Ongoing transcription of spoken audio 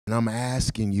And I'm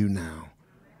asking you now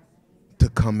to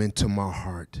come into my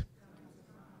heart.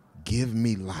 Give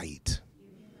me light.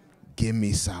 Give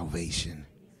me salvation.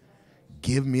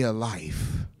 Give me a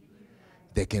life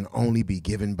that can only be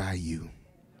given by you.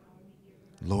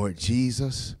 Lord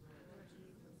Jesus,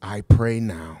 I pray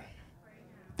now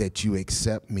that you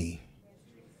accept me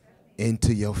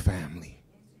into your family.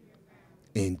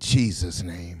 In Jesus'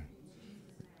 name,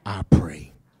 I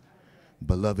pray.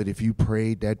 Beloved, if you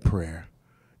prayed that prayer,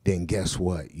 then guess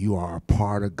what? You are a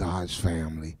part of God's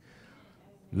family.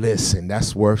 Listen,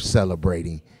 that's worth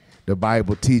celebrating. The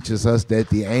Bible teaches us that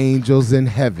the angels in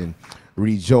heaven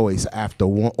rejoice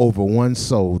over one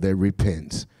soul that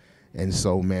repents. And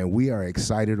so, man, we are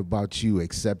excited about you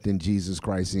accepting Jesus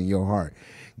Christ in your heart.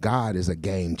 God is a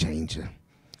game changer.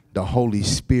 The Holy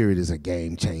Spirit is a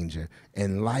game changer.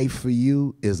 And life for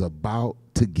you is about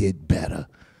to get better.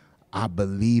 I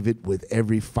believe it with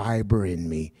every fiber in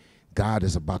me. God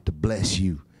is about to bless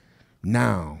you.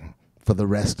 Now, for the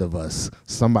rest of us,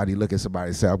 somebody look at somebody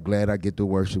and say, I'm glad I get to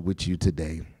worship with you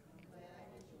today.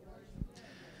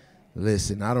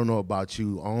 Listen, I don't know about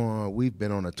you. We've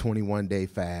been on a 21-day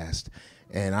fast,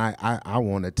 and I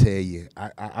want to tell you,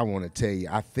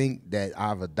 I think that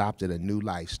I've adopted a new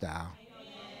lifestyle.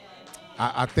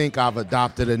 I think I've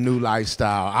adopted a new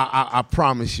lifestyle. I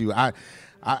promise you.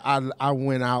 I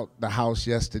went out the house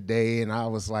yesterday, and I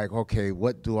was like, okay,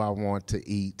 what do I want to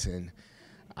eat? And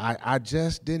I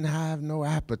just didn't have no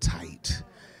appetite.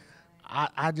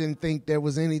 I didn't think there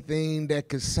was anything that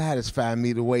could satisfy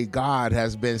me the way God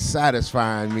has been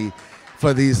satisfying me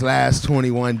for these last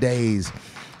 21 days.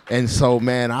 And so,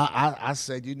 man, I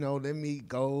said, you know, let me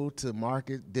go to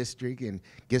Market District and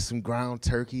get some ground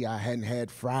turkey. I hadn't had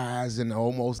fries in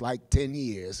almost like 10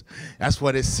 years. That's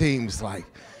what it seems like.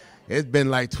 It's been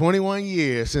like 21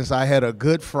 years since I had a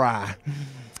good fry.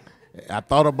 I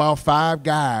thought about Five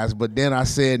Guys, but then I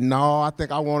said, no, I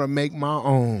think I want to make my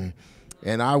own.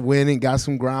 And I went and got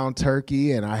some ground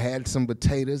turkey, and I had some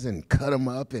potatoes and cut them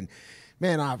up. And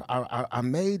man, I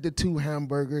made the 2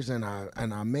 hamburgers, and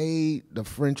I made the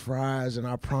French fries. And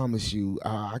I promise you,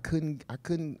 I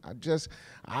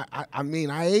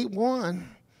ate one.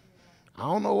 I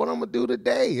don't know what I'm gonna do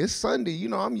today. It's Sunday, you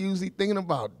know. I'm usually thinking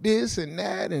about this and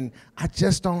that, and I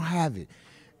just don't have it.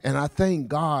 And I thank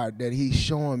God that He's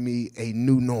showing me a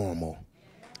new normal.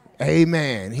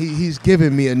 Amen. He's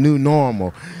giving me a new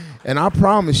normal. And I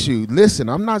promise you, listen,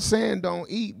 I'm not saying don't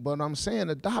eat, but I'm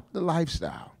saying adopt the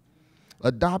lifestyle.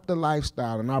 Adopt the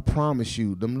lifestyle, and I promise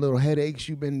you, them little headaches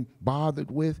you've been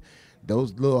bothered with,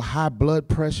 those little high blood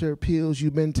pressure pills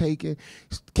you've been taking,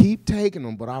 keep taking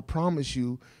them, but I promise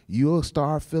you, you'll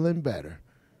start feeling better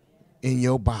in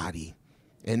your body.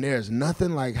 And there's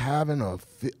nothing like having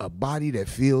a body that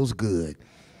feels good.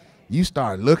 You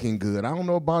start looking good. I don't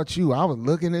know about you. I was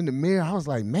looking in the mirror. I was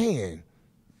like, man,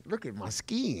 look at my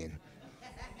skin.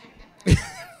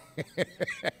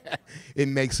 It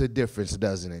makes a difference,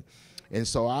 doesn't it? And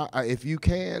so if you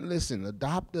can, listen,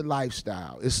 adopt the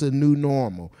lifestyle. It's a new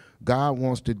normal. God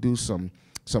wants to do some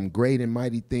great and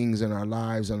mighty things in our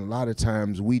lives, and a lot of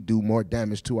times we do more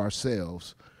damage to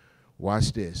ourselves,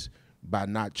 watch this, by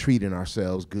not treating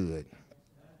ourselves good.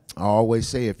 I always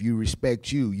say if you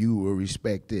respect you, you will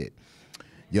respect it,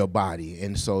 your body.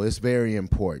 And so it's very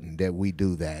important that we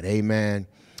do that. Amen.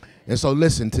 And so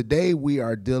listen, today we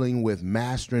are dealing with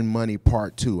Mastering Money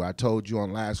Part 2. I told you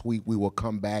on last week we will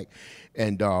come back,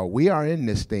 and we are in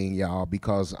this thing, y'all,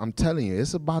 because I'm telling you,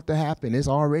 it's about to happen. It's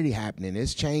already happening.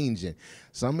 It's changing.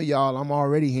 Some of y'all, I'm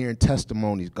already hearing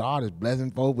testimonies. God is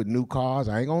blessing folks with new cars.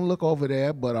 I ain't going to look over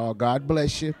there, but God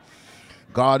bless you.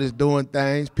 God is doing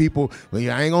things. People, well,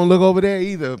 I ain't going to look over there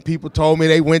either. People told me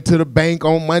they went to the bank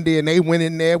on Monday and they went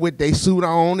in there with their suit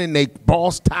on and their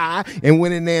boss tie and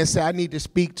went in there and said, I need to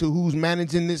speak to who's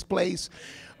managing this place.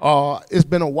 It's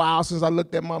been a while since I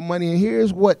looked at my money, and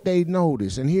here's what they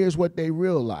noticed, and here's what they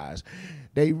realized.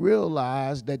 They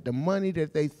realized that the money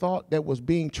that they thought that was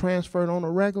being transferred on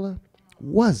a regular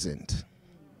wasn't.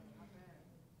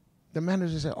 The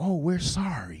manager said, oh, we're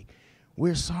sorry.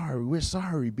 We're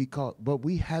sorry, but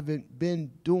we haven't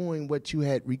been doing what you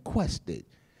had requested.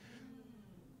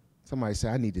 Somebody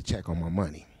said, I need to check on my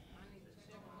money.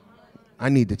 I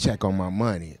need to check on my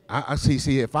money. I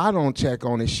see, if I don't check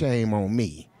on it, shame on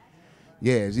me.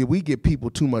 Yeah, see, we give people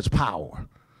too much power.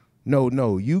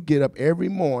 No, you get up every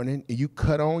morning and you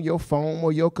cut on your phone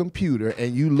or your computer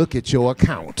and you look at your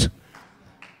account.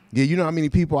 Yeah, you know how many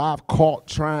people I've caught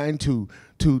trying to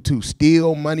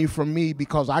steal money from me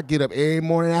because I get up every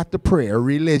morning after prayer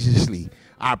religiously.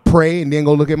 I pray and then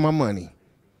go look at my money.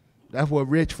 That's what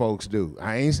rich folks do.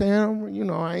 I ain't saying, you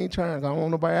know, I ain't trying. I don't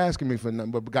want nobody asking me for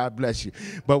nothing, but God bless you.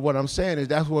 But what I'm saying is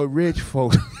that's what rich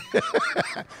folks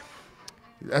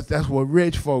that's what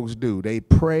rich folks do. They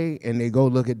pray and they go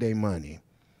look at their money.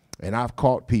 And I've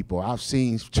caught people. I've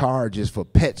seen charges for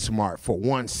PetSmart for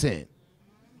 1 cent.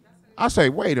 I say,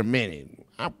 wait a minute.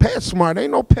 PetSmart,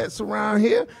 ain't no pets around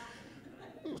here.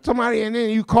 Somebody, and then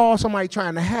you call somebody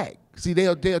trying to hack. See,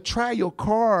 they'll try your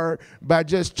card by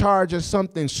just charging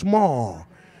something small.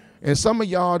 And some of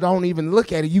y'all don't even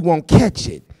look at it. You won't catch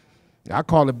it. I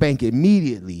call the bank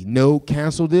immediately. No,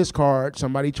 cancel this card.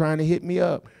 Somebody trying to hit me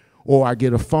up. Or I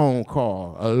get a phone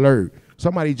call, alert.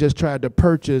 Somebody just tried to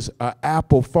purchase an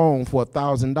Apple phone for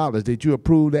 $1,000. Did you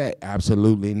approve that?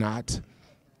 Absolutely not.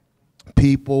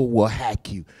 People will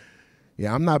hack you.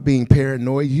 Yeah, I'm not being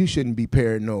paranoid. You shouldn't be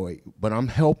paranoid. But I'm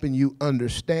helping you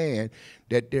understand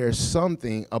that there's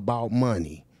something about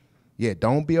money. Yeah,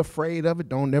 don't be afraid of it.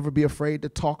 Don't never be afraid to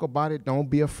talk about it. Don't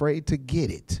be afraid to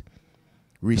get it.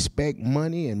 Respect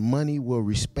money, and money will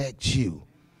respect you.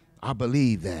 I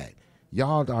believe that.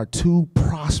 Y'all are too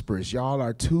prosperous. Y'all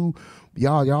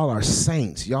are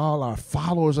saints. Y'all are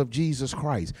followers of Jesus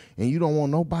Christ. And you don't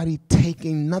want nobody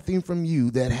taking nothing from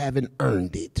you that haven't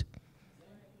earned it.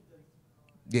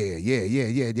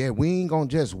 Yeah. We ain't going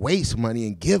to just waste money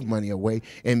and give money away.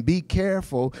 And be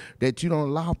careful that you don't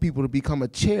allow people to become a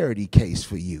charity case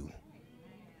for you.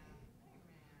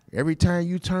 Every time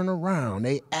you turn around,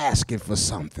 they asking for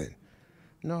something.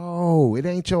 No, it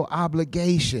ain't your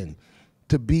obligation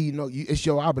to be, it's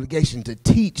your obligation to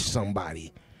teach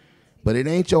somebody. But it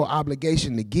ain't your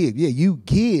obligation to give. Yeah, you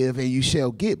give and you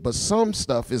shall get, but some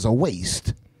stuff is a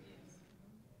waste.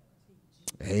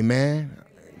 Amen.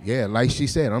 Yeah, like she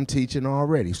said, I'm teaching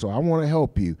already, so I want to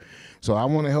help you. So I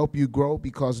want to help you grow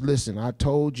because, listen, I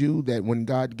told you that when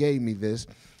God gave me this,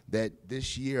 that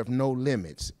this year of no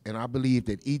limits, and I believe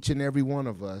that each and every one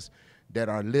of us that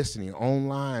are listening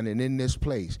online and in this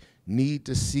place need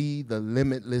to see the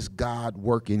limitless God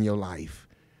work in your life.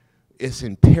 It's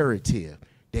imperative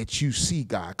that you see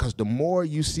God, because the more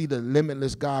you see the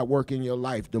limitless God work in your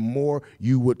life, the more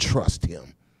you would trust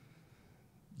him.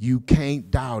 You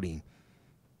can't doubt him.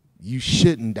 You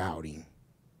shouldn't doubt him,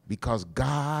 because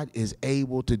God is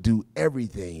able to do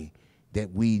everything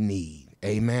that we need.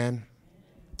 Amen.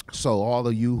 So all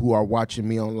of you who are watching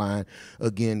me online,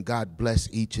 again, God bless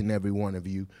each and every one of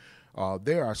you.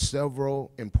 There are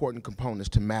several important components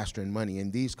to mastering money,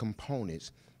 and these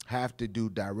components have to do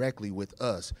directly with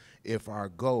us if our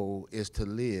goal is to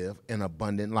live an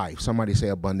abundant life. Somebody say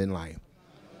abundant life.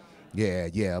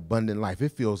 Yeah, abundant life.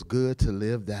 It feels good to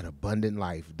live that abundant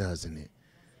life, doesn't it?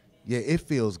 Yeah, it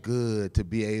feels good to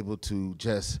be able to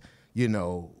just,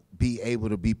 be able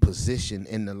to be positioned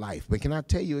in the life. But can I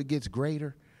tell you, it gets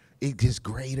greater. It gets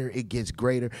greater. It gets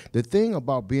greater. The thing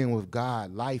about being with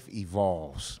God, life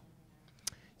evolves.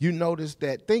 You notice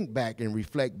that, think back and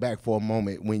reflect back for a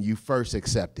moment when you first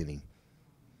accepted him.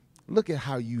 Look at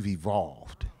how you've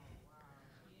evolved.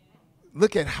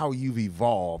 Look at how you've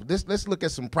evolved. Let's look at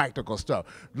some practical stuff.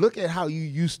 Look at how you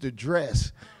used to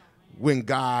dress when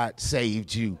God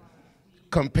saved you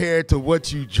compared to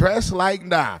what you dress like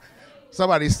now.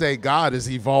 Somebody say God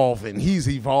is evolving. He's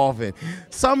evolving.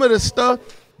 Some of the stuff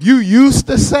you used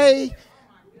to say,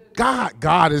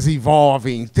 God is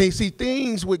evolving. They see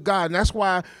things with God, and that's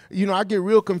why, I get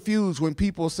real confused when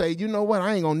people say, you know what,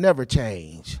 I ain't gonna never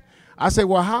change. I say,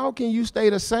 well, how can you stay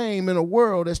the same in a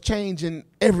world that's changing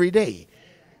every day?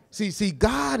 See,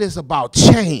 God is about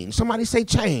change. Somebody say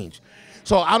change.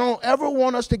 So I don't ever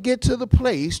want us to get to the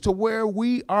place to where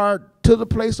we are to the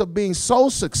place of being so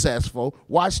successful,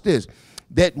 watch this,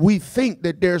 that we think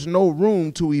that there's no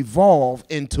room to evolve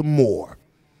into more.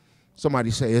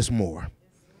 Somebody say it's more.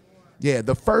 Yeah,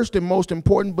 the first and most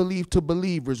important belief to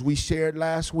believers we shared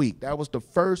last week. That was the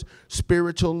first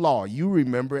spiritual law. You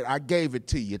remember it. I gave it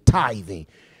to you. Tithing.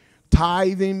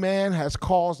 Tithing, man, has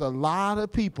caused a lot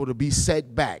of people to be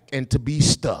set back and to be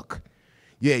stuck.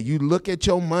 Yeah, you look at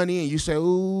your money and you say,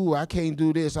 ooh, I can't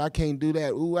do this, I can't do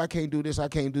that. Ooh, I can't do this, I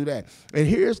can't do that. And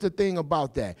here's the thing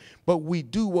about that. But we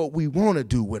do what we want to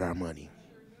do with our money.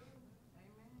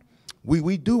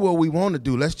 We do what we want to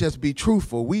do. Let's just be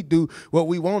truthful. We do what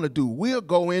we want to do. We'll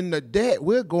go into debt.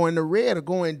 We'll go into red or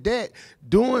go in debt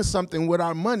doing something with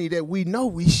our money that we know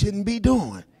we shouldn't be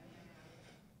doing.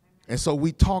 And so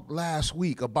we talked last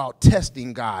week about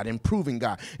testing God, improving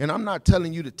God. And I'm not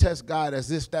telling you to test God as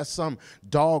if that's some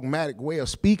dogmatic way of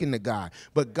speaking to God.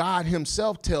 But God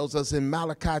himself tells us in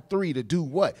Malachi 3 to do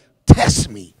what?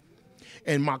 Test me.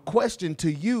 And my question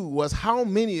to you was, how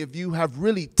many of you have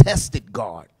really tested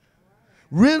God?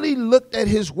 really looked at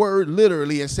his word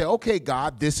literally and said, okay,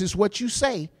 God, this is what you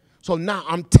say. So now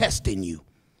I'm testing you.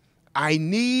 I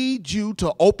need you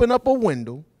to open up a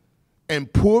window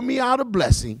and pour me out a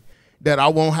blessing that I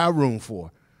won't have room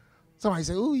for. Somebody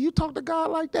say, ooh, you talk to God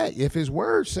like that? If his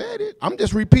word said it, I'm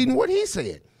just repeating what he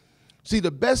said. See,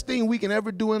 the best thing we can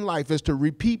ever do in life is to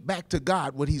repeat back to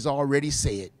God what he's already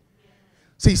said.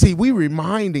 See, we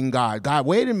reminding God,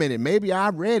 wait a minute, maybe I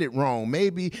read it wrong.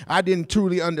 Maybe I didn't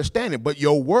truly understand it, but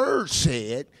your word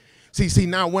said. See,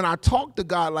 now when I talk to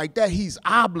God like that, he's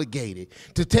obligated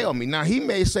to tell me. Now, he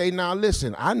may say, now,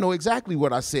 listen, I know exactly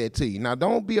what I said to you. Now,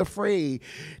 don't be afraid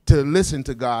to listen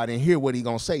to God and hear what he's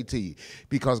going to say to you,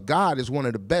 because God is one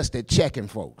of the best at checking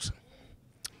folks.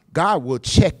 God will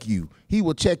check you. He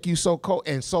will check you so cold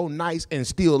and so nice and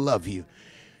still love you.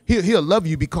 He'll love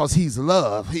you because he's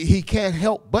love. He can't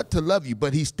help but to love you,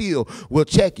 but he still will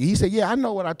check you. He said, yeah, I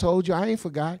know what I told you. I ain't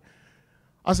forgot.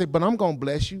 I said, but I'm going to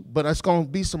bless you, but it's going to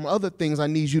be some other things I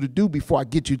need you to do before I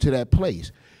get you to that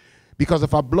place. Because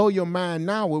if I blow your mind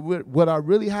now with what I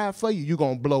really have for you, you're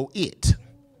going to blow it.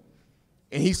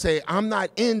 And he said, I'm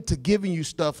not into giving you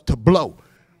stuff to blow.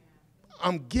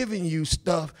 I'm giving you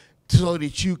stuff so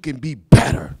that you can be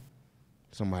better.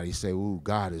 Somebody say, ooh,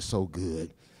 God is so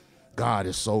good. God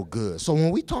is so good. So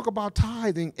when we talk about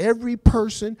tithing, every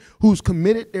person who's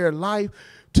committed their life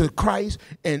to Christ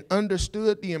and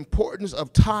understood the importance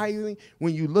of tithing,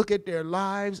 when you look at their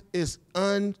lives, it's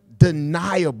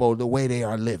undeniable the way they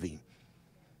are living.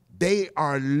 They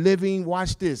are living,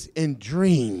 watch this, in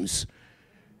dreams.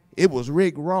 It was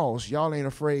Rick Ross. Y'all ain't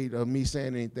afraid of me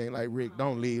saying anything like, Rick,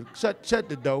 don't leave. Shut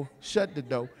the door. Shut the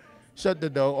door. Shut the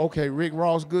door. Okay, Rick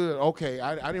Ross, good. Okay,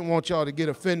 I didn't want y'all to get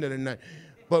offended or nothing.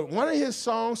 But one of his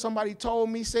songs, somebody told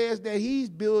me, says that he's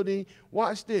building,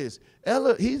 watch this,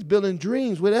 he's building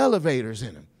dreams with elevators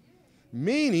in them.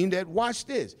 Meaning that, watch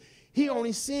this, he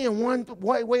only seeing one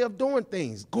way of doing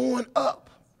things, going up.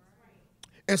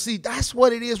 And see, that's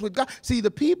what it is with God. See,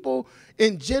 the people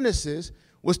in Genesis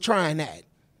was trying that.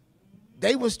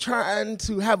 They was trying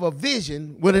to have a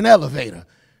vision with an elevator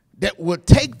that would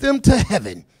take them to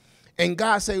heaven. And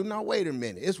God said, no, wait a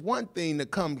minute. It's one thing to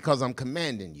come because I'm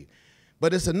commanding you.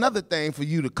 But it's another thing for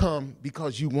you to come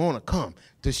because you want to come,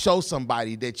 to show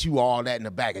somebody that you all that in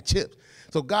a bag of chips.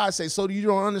 So God says, so you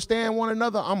don't understand one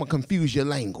another? I'm going to confuse your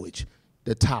language.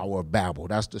 The Tower of Babel,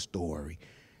 that's the story.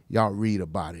 Y'all read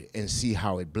about it and see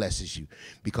how it blesses you.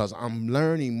 Because I'm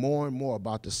learning more and more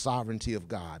about the sovereignty of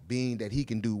God, being that he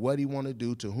can do what he want to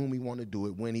do, to whom he want to do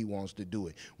it, when he wants to do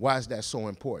it. Why is that so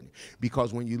important?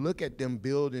 Because when you look at them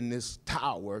building this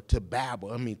tower to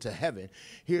Babel, to heaven,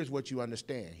 here's what you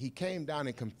understand. He came down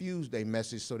and confused their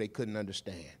message so they couldn't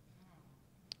understand.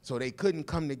 So they couldn't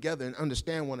come together and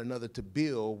understand one another to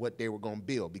build what they were going to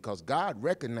build. Because God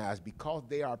recognized, because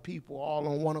they are people all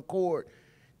on one accord,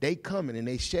 they coming and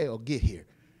they shall get here.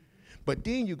 But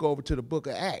then you go over to the book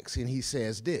of Acts and he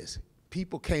says this.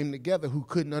 People came together who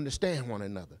couldn't understand one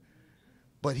another.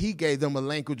 But he gave them a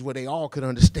language where they all could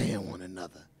understand one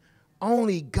another.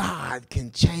 Only God can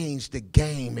change the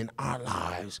game in our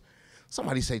lives.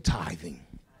 Somebody say tithing.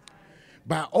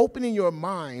 By opening your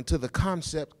mind to the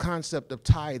concept of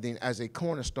tithing as a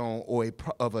cornerstone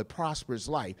of a prosperous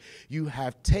life, you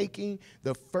have taken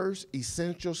the first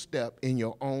essential step in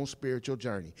your own spiritual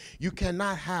journey. You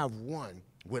cannot have one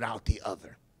without the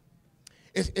other.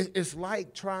 It's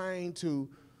like trying to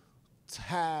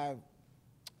have,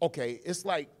 okay, it's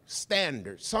like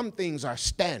standard. Some things are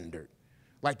standard.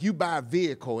 Like you buy a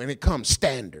vehicle and it comes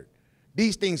standard.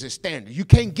 These things are standard. You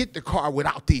can't get the car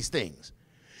without these things.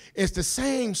 It's the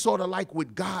same sort of like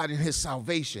with God and his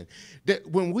salvation. That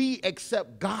when we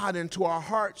accept God into our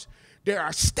hearts, there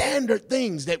are standard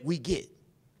things that we get.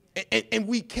 And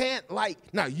we can't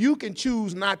now you can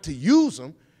choose not to use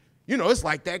them. It's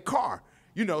like that car.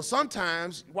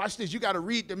 Sometimes, watch this, you got to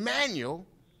read the manual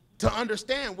to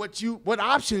understand what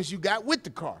options you got with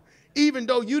the car, even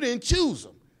though you didn't choose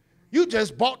them. You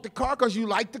just bought the car because you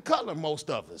liked the color, most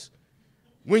of us.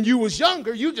 When you was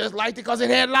younger, you just liked it because it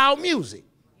had loud music.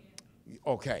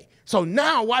 Okay, so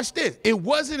now watch this. It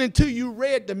wasn't until you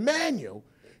read the manual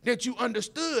that you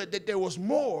understood that there was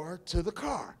more to the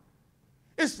car.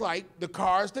 It's like the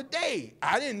cars today.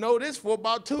 I didn't know this for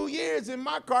about 2 years in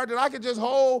my car, that I could just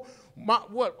hold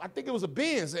I think it was a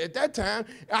Benz at that time.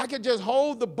 I could just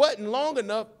hold the button long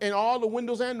enough and all the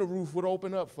windows and the roof would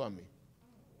open up for me.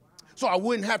 So I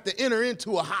wouldn't have to enter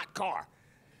into a hot car.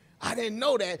 I didn't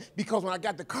know that because when I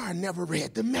got the car, I never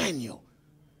read the manual.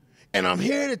 And I'm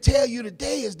here to tell you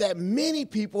today is that many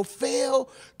people fail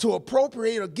to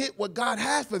appropriate or get what God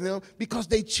has for them because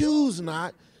they choose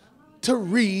not to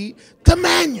read the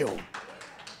manual.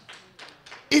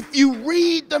 If you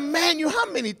read the manual, how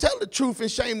many tell the truth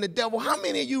and shame the devil? How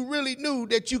many of you really knew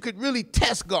that you could really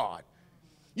test God?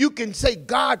 You can say,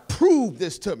 God, prove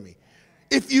this to me.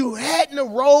 If you hadn't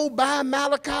rolled by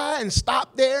Malachi and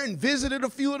stopped there and visited a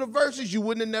few of the verses, you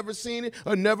wouldn't have never seen it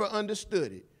or never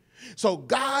understood it. So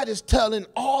God is telling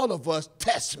all of us,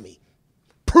 test me,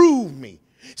 prove me.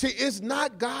 See, it's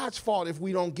not God's fault if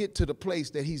we don't get to the place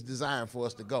that he's designed for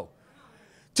us to go.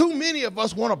 Too many of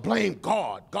us want to blame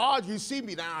God. God, you see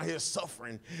me down here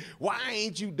suffering. Why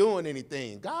ain't you doing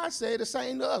anything? God said the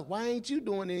same to us. Why ain't you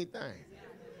doing anything?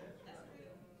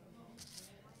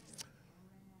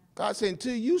 God said,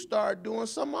 until you start doing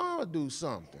something, I'll do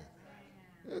something.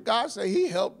 God said he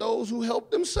helped those who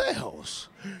help themselves.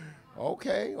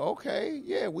 Okay,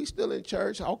 yeah, we still in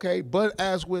church. Okay, but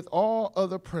as with all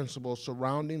other principles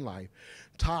surrounding life,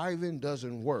 tithing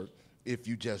doesn't work if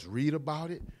you just read about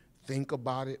it, think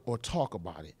about it, or talk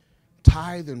about it.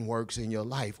 Tithing works in your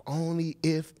life only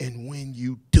if and when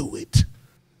you do it.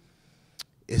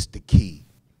 It's the key.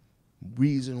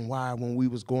 Reason why when we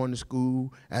was going to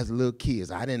school as little kids,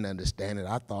 I didn't understand it.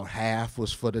 I thought half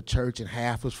was for the church and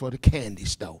half was for the candy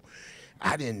store.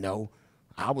 I didn't know.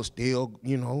 I was still,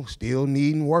 still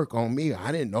needing work on me.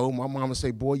 I didn't know. My mama say,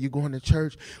 boy, you going to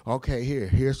church? Okay,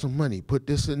 here's some money. Put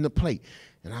this in the plate.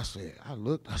 And I said,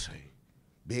 I say,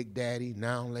 Big Daddy,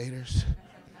 now laters.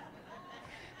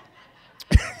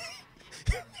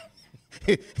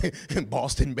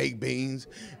 Boston baked beans.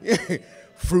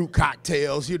 Fruit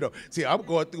cocktails, See, I'm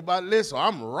going through my list, so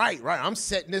I'm right. I'm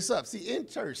setting this up. See, in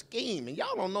church, scheme. And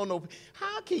y'all don't know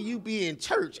how can you be in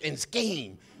church and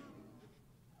scheme?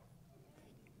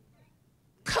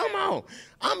 Come on.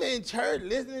 I'm in church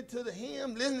listening to the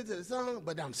hymn, listening to the song,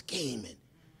 but I'm scheming.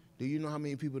 Do you know how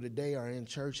many people today are in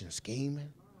church and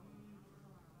scheming?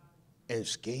 And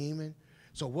scheming?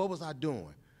 So what was I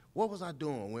doing? What was I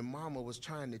doing when mama was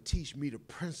trying to teach me the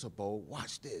principle,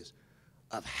 watch this,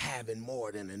 of having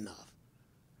more than enough?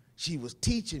 She was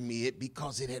teaching me it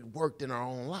because it had worked in her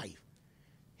own life.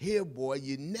 Here, boy,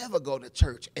 you never go to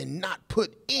church and not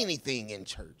put anything in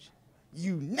church.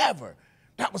 You never.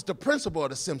 That was the principle of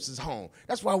the Simpsons home.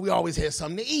 That's why we always had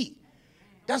something to eat.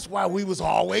 That's why we was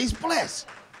always blessed.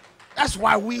 That's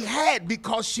why we had,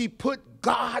 because she put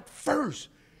God first.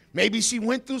 Maybe she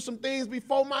went through some things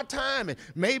before my time, and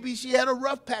maybe she had a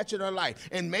rough patch in her life,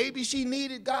 and maybe she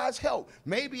needed God's help.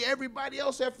 Maybe everybody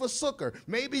else had forsook her.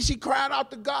 Maybe she cried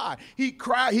out to God. He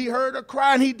heard her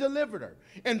cry, and he delivered her.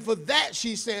 And for that,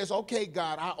 she says, okay,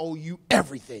 God, I owe you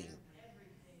everything.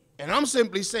 And I'm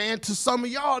simply saying to some of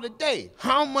y'all today,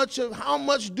 how much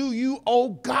do you owe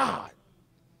God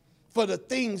for the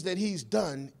things that he's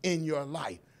done in your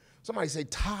life? Somebody say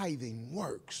tithing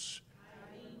works.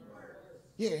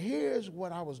 Yeah, here's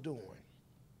what I was doing.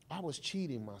 I was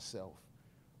cheating myself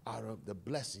out of the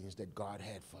blessings that God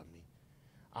had for me.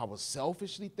 I was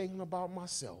selfishly thinking about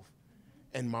myself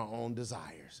and my own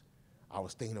desires. I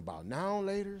was thinking about now and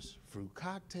laters, fruit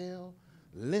cocktail,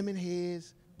 lemon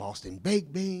heads, Boston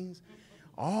baked beans,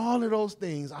 all of those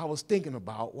things I was thinking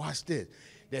about, watch this,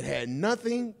 that had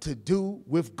nothing to do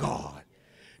with God.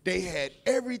 They had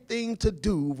everything to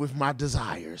do with my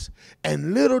desires.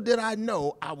 And little did I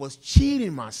know I was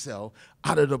cheating myself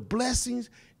out of the blessings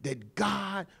that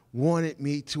God wanted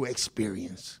me to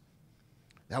experience.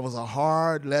 That was a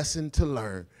hard lesson to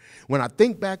learn. When I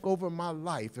think back over my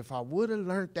life, if I would have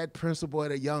learned that principle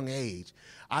at a young age,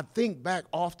 I think back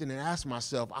often and ask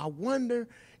myself, I wonder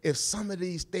if some of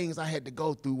these things I had to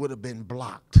go through would have been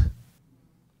blocked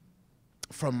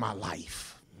from my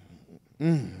life.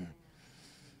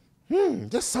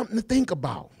 Just something to think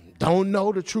about. Don't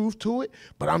know the truth to it,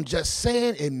 but I'm just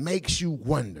saying it makes you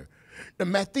wonder. The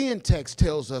Matthean text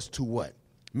tells us to what?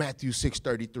 Matthew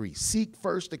 6:33. Seek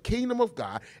first the kingdom of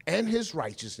God and his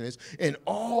righteousness, and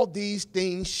all these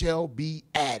things shall be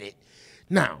added.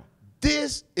 Now,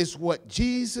 this is what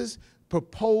Jesus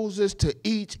proposes to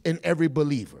each and every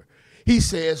believer. He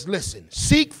says, listen,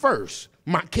 seek first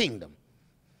my kingdom,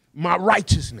 my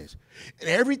righteousness, and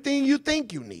everything you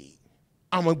think you need,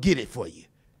 I'm going to get it for you.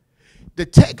 The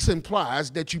text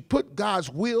implies that you put God's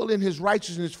will and his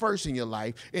righteousness first in your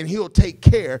life, and he'll take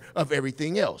care of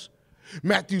everything else.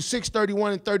 Matthew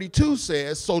 6:31 and 32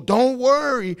 says, so don't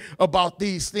worry about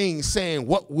these things, saying,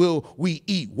 what will we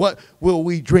eat? What will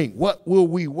we drink? What will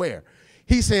we wear?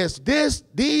 He says,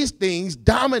 these things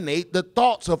dominate the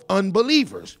thoughts of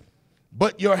unbelievers,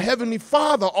 but your heavenly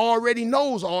Father already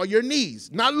knows all your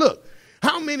needs. Now look,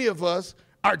 how many of us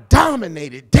are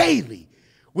dominated daily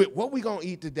with what we gonna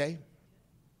eat today,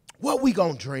 what we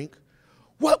gonna drink,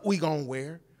 what we gonna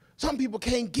wear? Some people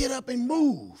can't get up and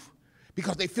move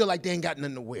because they feel like they ain't got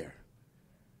nothing to wear.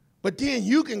 But then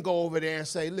you can go over there and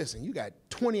say, listen, you got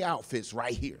 20 outfits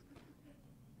right here.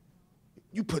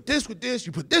 You put this with this,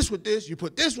 you put this with this, you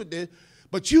put this with this,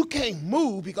 but you can't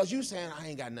move because you saying, I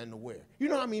ain't got nothing to wear. You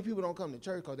know how many people don't come to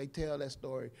church because they tell that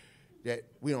story that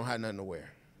we don't have nothing to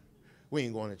wear. We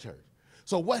ain't going to church.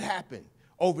 So what happened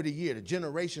over the year? The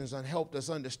generations helped us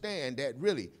understand that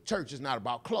really church is not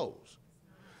about clothes.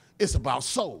 It's about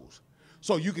souls.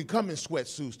 So you can come in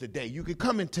sweatsuits today. You can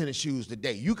come in tennis shoes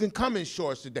today. You can come in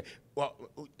shorts today. Well,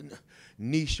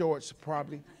 knee shorts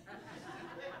probably.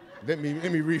 Let me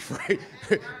rephrase,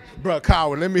 bro,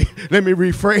 Coward. Let me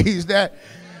rephrase that,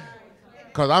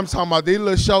 cause I'm talking about these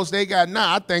little shorts they got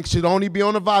now. I think should only be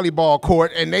on the volleyball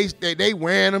court, and they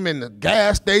wearing them in the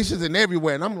gas stations and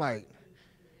everywhere. And I'm like,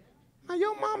 now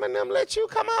your mom and them let you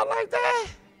come out like that?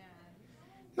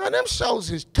 Now them shorts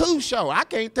is too short. I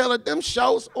can't tell it them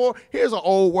shorts or here's an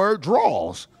old word,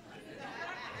 draws.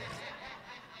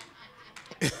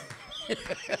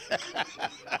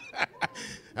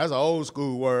 That's an old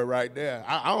school word right there.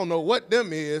 I don't know what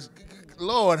them is.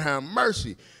 Lord have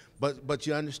mercy. But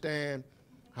you understand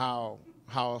how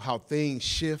things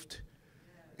shift.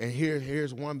 And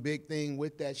here's one big thing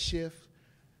with that shift.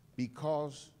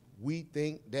 Because we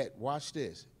think that, watch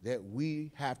this, that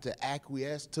we have to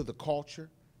acquiesce to the culture.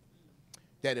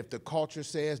 That if the culture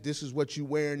says this is what you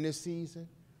wear in this season,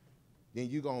 then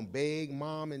you're going to beg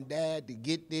mom and dad to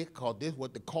get this because this is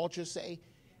what the culture say.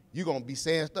 You're going to be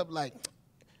saying stuff like,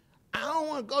 I don't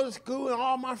want to go to school and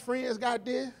all my friends got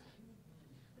this.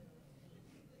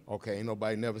 Okay, ain't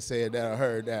nobody never said that or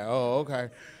heard that. Oh,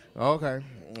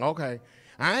 okay.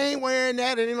 I ain't wearing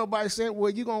that, and ain't nobody saying, well,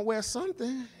 you're going to wear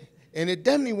something. And it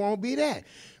definitely won't be that.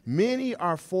 Many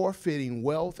are forfeiting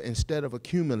wealth instead of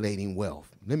accumulating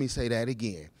wealth. Let me say that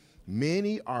again.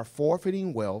 Many are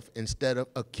forfeiting wealth instead of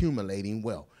accumulating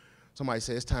wealth. Somebody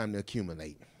say it's time to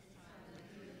accumulate.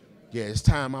 Yeah, it's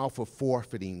time out for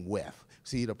forfeiting wealth.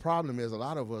 See, the problem is a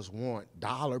lot of us want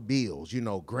dollar bills, you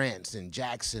know, Grants and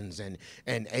Jacksons and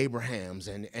Abrahams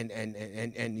and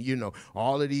you know,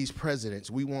 all of these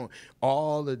presidents. We want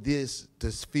all of this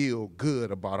to feel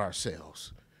good about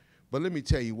ourselves. But let me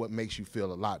tell you what makes you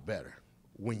feel a lot better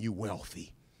when you're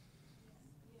wealthy.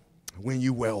 When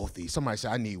you're wealthy. Somebody say,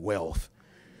 I need wealth.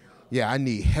 Yeah, I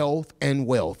need health and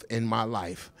wealth in my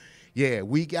life. Yeah,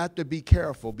 we got to be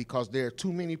careful because there are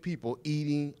too many people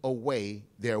eating away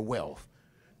their wealth.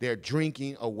 They're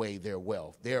drinking away their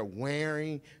wealth. They're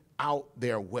wearing out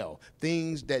their wealth,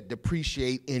 things that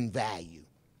depreciate in value.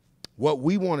 What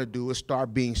we want to do is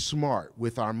start being smart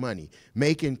with our money,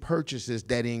 making purchases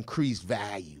that increase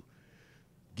value,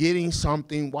 getting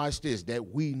something, watch this,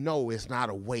 that we know is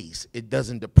not a waste. It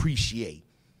doesn't depreciate.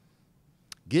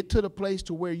 Get to the place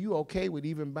to where you're okay with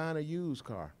even buying a used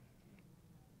car,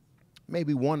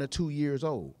 maybe 1 or 2 years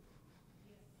old.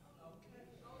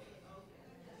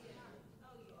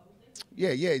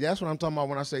 Yeah, that's what I'm talking about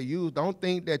when I say used. Don't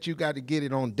think that you got to get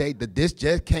it on day. This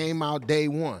just came out day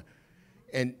one.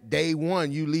 And day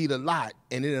one, you lead a lot,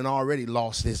 and it had already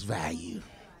lost its value.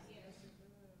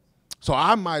 So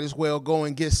I might as well go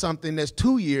and get something that's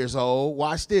 2 years old.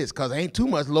 Watch this, because ain't too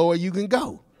much lower you can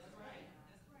go.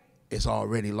 It's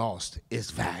already lost its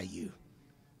value.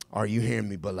 Are you hearing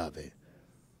me, beloved?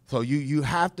 So you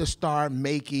have to start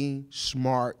making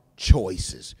smart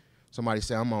choices. Somebody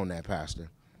say, I'm on that, Pastor.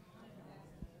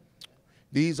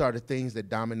 These are the things that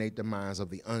dominate the minds of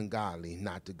the ungodly,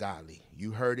 not the godly.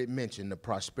 You heard it mentioned, the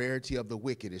prosperity of the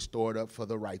wicked is stored up for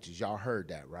the righteous. Y'all heard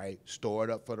that, right? Stored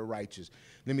up for the righteous.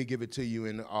 Let me give it to you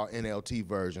in the NLT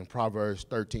version, Proverbs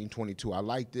 13:22. I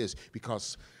like this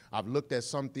because I've looked at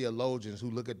some theologians who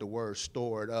look at the word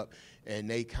stored up, and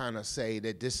they kind of say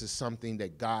that this is something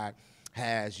that God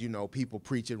has, you know, people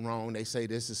preach it wrong. They say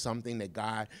this is something that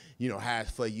God, you know, has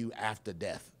for you after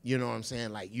death. You know what I'm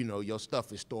saying? Like, you know, your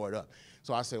stuff is stored up.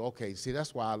 So I say, okay, see,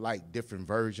 that's why I like different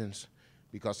versions,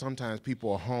 because sometimes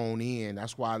people hone in.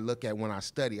 That's why I look at, when I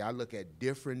study, I look at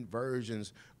different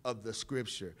versions of the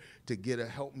scripture to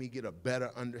help me get a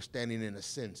better understanding in a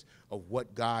sense of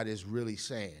what God is really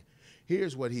saying.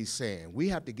 Here's what he's saying. We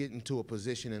have to get into a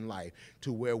position in life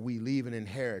to where we leave an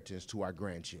inheritance to our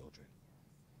grandchildren.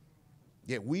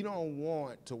 Yet we don't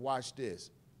want to, watch this,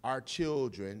 our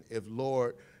children, if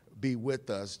Lord be with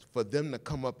us, for them to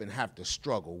come up and have to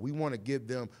struggle. We want to give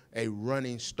them a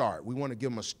running start. We want to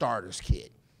give them a starter's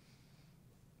kit.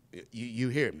 You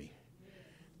hear me?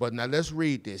 But now let's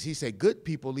read this. He said, good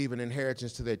people leave an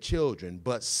inheritance to their children,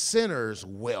 but sinners'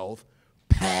 wealth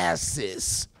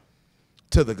passes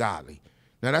to the godly.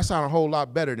 Now that sounds a whole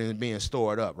lot better than being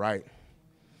stored up, right?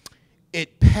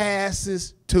 It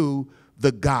passes to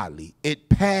the godly. It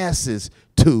passes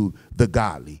to the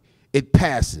godly. It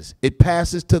passes. It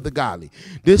passes to the godly.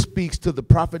 This speaks to the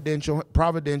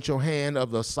providential hand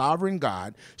of the sovereign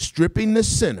God, stripping the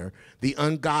sinner, the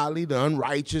ungodly, the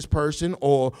unrighteous person,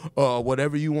 or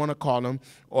whatever you want to call them,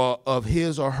 of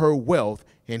his or her wealth.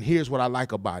 And here's what I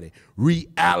like about it: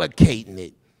 reallocating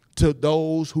it to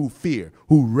those who fear,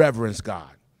 who reverence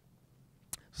God.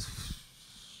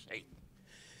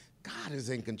 God is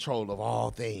in control of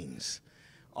all things.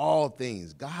 All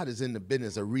things. God is in the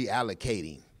business of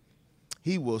reallocating.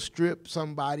 He will strip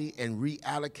somebody and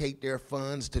reallocate their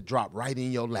funds to drop right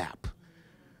in your lap.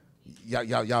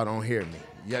 Y'all don't hear me.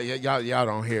 Y'all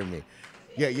don't hear me.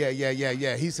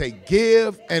 Yeah. He said,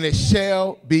 give and it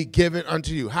shall be given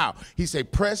unto you. How? He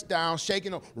said, press down,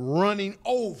 shaking up, running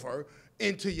over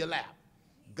into your lap.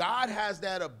 God has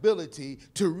that ability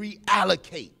to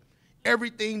reallocate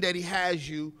everything that he has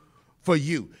you for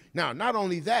you. Now, not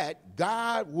only that,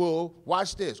 God will,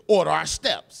 watch this, order our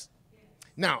steps.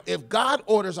 Now, if God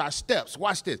orders our steps,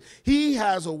 watch this. He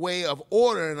has a way of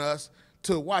ordering us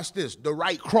to, watch this, the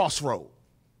right crossroad,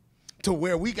 to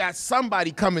where we got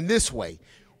somebody coming this way.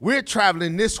 We're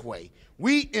traveling this way.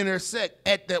 We intersect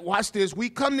at the, watch this, we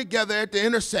come together at the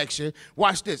intersection,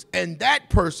 watch this, and that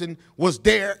person was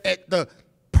there at the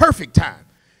perfect time.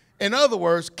 In other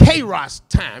words, Kairos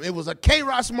time. It was a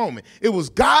Kairos moment. It was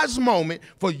God's moment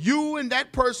for you and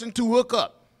that person to hook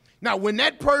up. Now, when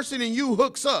that person and you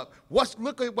hooks up,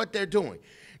 look at what they're doing.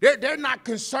 They're not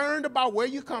concerned about where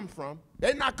you come from.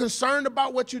 They're not concerned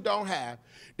about what you don't have.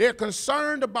 They're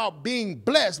concerned about being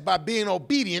blessed by being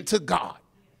obedient to God.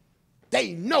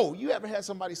 They know. You ever had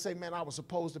somebody say, man, I was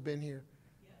supposed to have been here?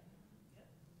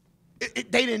 They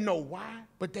didn't know why,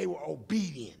 but they were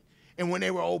obedient. And when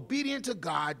they were obedient to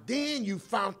God, then you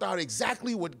found out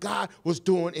exactly what God was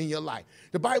doing in your life.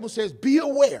 The Bible says, be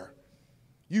aware.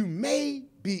 You may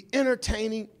be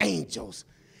entertaining angels.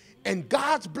 And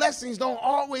God's blessings don't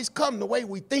always come the way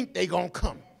we think they're going to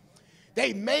come.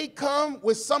 They may come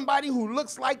with somebody who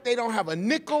looks like they don't have a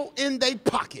nickel in their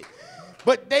pocket,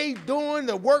 but they doing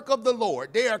the work of the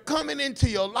Lord. They are coming into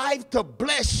your life to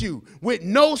bless you with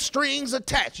no strings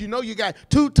attached. You know, you got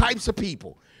two types of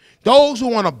people: those who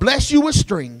want to bless you with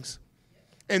strings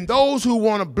and those who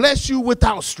want to bless you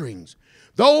without strings.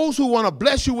 Those who want to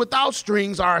bless you without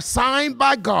strings are assigned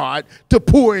by God to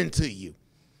pour into you.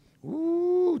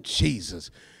 Ooh,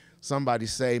 Jesus. Somebody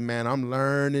say, man, I'm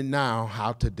learning now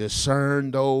how to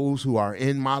discern those who are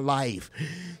in my life.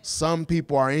 Some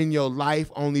people are in your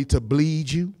life only to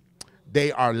bleed you.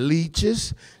 They are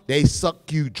leeches. They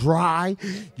suck you dry.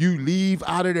 You leave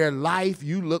out of their life,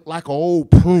 you look like an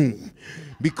old prune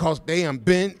because they have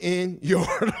been in your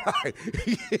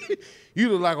life. You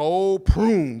look like an old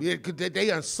prune. They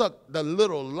done sucked the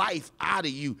little life out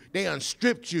of you. They done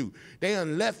stripped you. They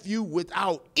done left you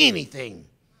without anything.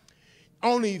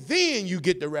 Only then you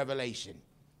get the revelation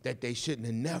that they shouldn't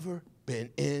have never been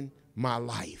in my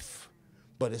life.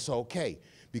 But it's okay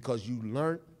because you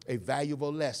learned a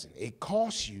valuable lesson. It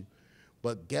costs you,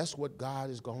 but guess what God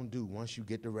is going to do once you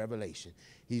get the revelation?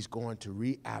 He's going to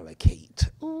reallocate.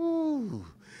 Ooh.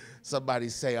 Somebody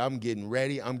say, I'm getting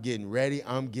ready, I'm getting ready,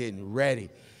 I'm getting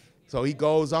ready. So he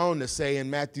goes on to say in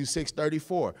Matthew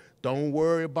 6:34, don't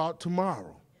worry about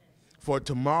tomorrow, for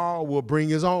tomorrow will bring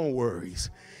his own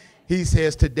worries. He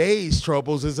says today's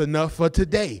troubles is enough for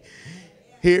today.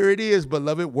 Here it is,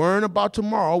 beloved, worrying about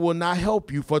tomorrow will not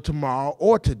help you for tomorrow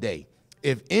or today.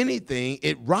 If anything,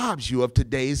 it robs you of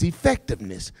today's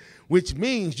effectiveness, which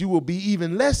means you will be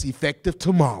even less effective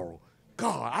tomorrow.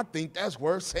 God, I think that's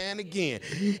worth saying again.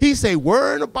 He say,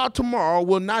 worrying about tomorrow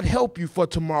will not help you for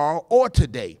tomorrow or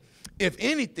today. If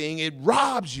anything, it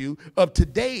robs you of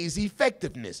today's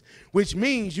effectiveness, which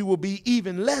means you will be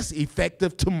even less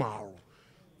effective tomorrow.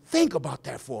 Think about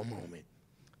that for a moment.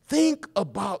 Think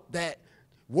about that,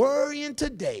 worrying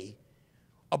today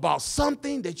about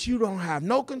something that you don't have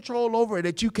no control over,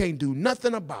 that you can't do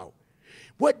nothing about.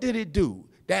 What did it do?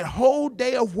 That whole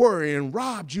day of worrying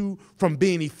robbed you from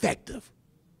being effective,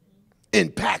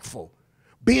 impactful,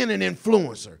 being an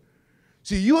influencer.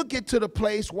 See, you'll get to the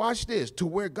place, watch this, to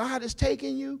where God is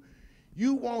taking you,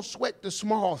 you won't sweat the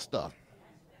small stuff.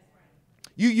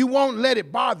 You won't let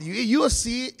it bother you. You'll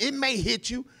see it. It may hit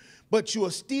you, but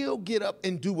you'll still get up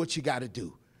and do what you got to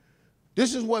do.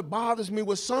 This is what bothers me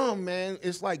with some, man.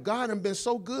 It's like God has been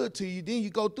so good to you. Then you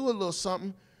go through a little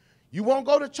something. You won't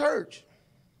go to church.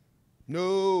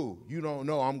 No, you don't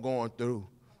know I'm going through.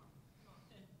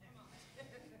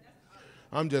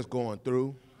 I'm just going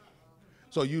through.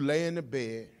 So you lay in the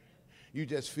bed. You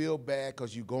just feel bad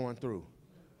because you're going through.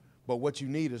 But what you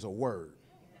need is a word.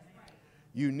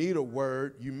 You need a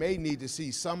word. You may need to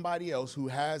see somebody else who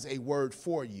has a word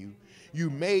for you. You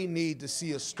may need to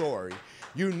see a story.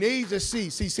 You need to see,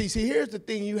 here's the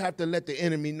thing you have to let the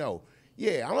enemy know.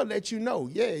 Yeah, I'm going to let you know.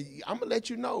 Yeah, I'm going to let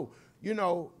you know. You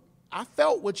know, I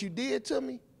felt what you did to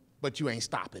me, but you ain't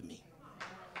stopping me.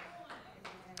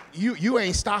 You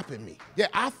ain't stopping me. Yeah,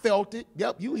 I felt it.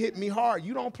 Yep, you hit me hard.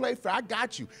 You don't play fair. I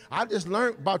got you. I just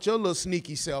learned about your little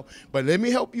sneaky self. But let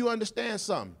me help you understand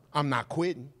something. I'm not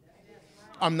quitting.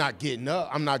 I'm not getting up.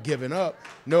 I'm not giving up.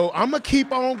 No, I'm going to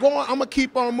keep on going. I'm going to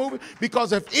keep on moving,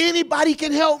 because if anybody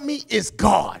can help me, it's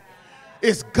God.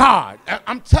 It's God.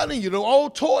 I'm telling you, the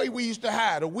old toy we used to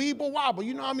have, the Weeble Wobble,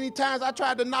 you know how many times I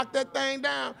tried to knock that thing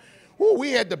down? Ooh,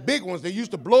 we had the big ones that used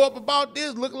to blow up about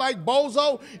this, look like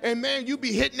Bozo, and man, you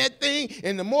be hitting that thing,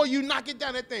 and the more you knock it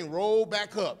down, that thing roll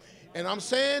back up. And I'm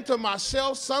saying to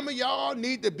myself, some of y'all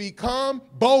need to become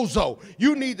Bozo.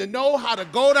 You need to know how to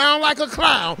go down like a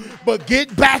clown, but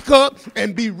get back up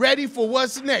and be ready for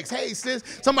what's next. Hey, sis,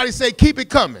 somebody say, keep it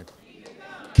coming.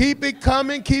 Keep it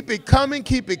coming, keep it coming,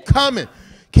 keep it coming.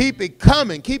 Keep it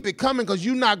coming, because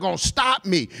you're not going to stop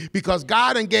me, because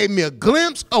God done gave me a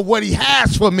glimpse of what he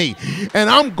has for me. And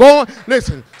I'm going,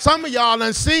 listen, some of y'all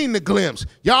done seen the glimpse.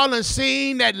 Y'all done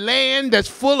seen that land that's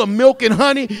full of milk and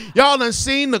honey. Y'all done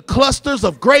seen the clusters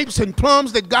of grapes and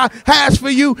plums that God has for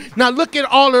you. Now look at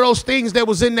all of those things that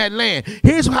was in that land.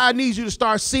 Here's how I need you to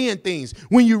start seeing things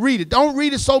when you read it. Don't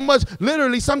read it so much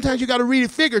literally. Sometimes you got to read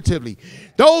it figuratively.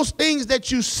 Those things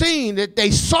that you seen, that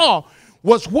they saw,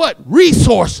 was what?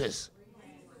 Resources.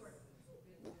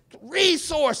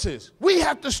 Resources. We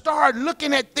have to start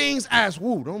looking at things as,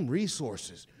 woo, them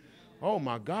resources. Oh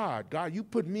my God, God, you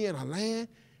put me in a land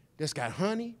that's got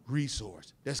honey,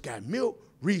 resource. That's got milk,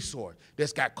 resource.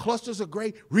 That's got clusters of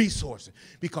grape, resources.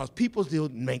 Because people still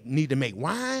need to make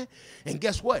wine. And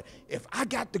guess what? If I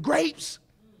got the grapes,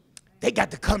 they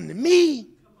got to come to me.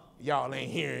 Y'all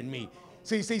ain't hearing me.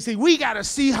 See, we got to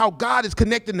see how God is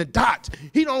connecting the dots.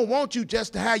 He don't want you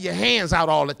just to have your hands out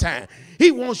all the time. He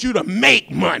wants you to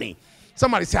make money.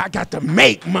 Somebody say, I got to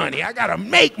make money. I got to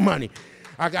make money.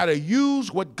 I got to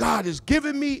use what God has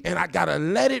given me, and I got to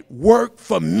let it work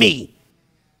for me.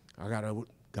 God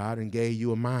done gave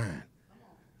you a mind.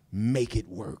 Make it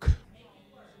work.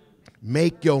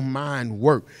 Make your mind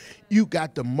work. You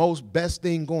got the best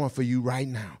thing going for you right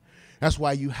now. That's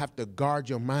why you have to guard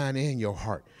your mind and your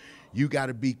heart. You got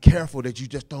to be careful that you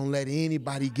just don't let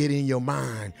anybody get in your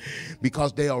mind,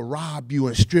 because they'll rob you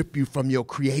and strip you from your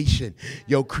creation,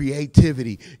 your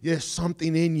creativity. There's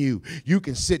something in you. You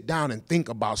can sit down and think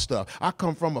about stuff. I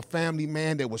come from a family,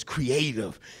 man, that was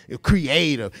creative.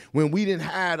 When we didn't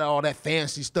have all that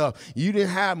fancy stuff, you didn't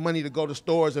have money to go to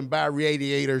stores and buy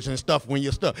radiators and stuff when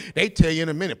your stuff. They tell you in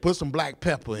a minute, put some black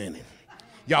pepper in it.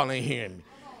 Y'all ain't hearing me.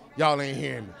 Y'all ain't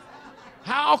hearing me.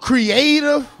 How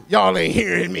creative? Y'all ain't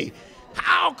hearing me.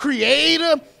 How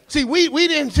creative? See, we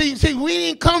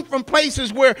didn't come from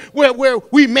places where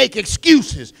we make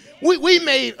excuses. We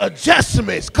made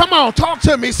adjustments. Come on, talk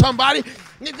to me, somebody.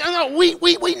 No,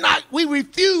 we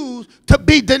refuse to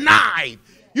be denied.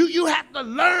 You have to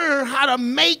learn how to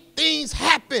make things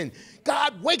happen.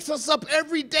 God wakes us up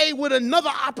every day with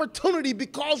another opportunity,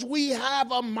 because we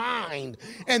have a mind.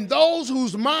 And those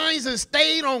whose minds are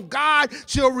stayed on God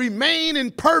shall remain in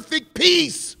perfect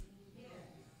peace.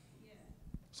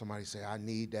 Somebody say, I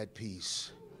need that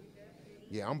peace.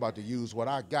 Yeah, I'm about to use what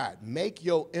I got. Make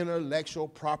your intellectual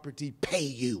property pay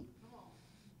you.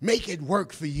 Make it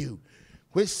work for you.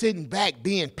 Quit sitting back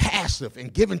being passive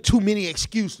and giving too many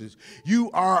excuses.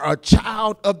 You are a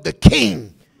child of the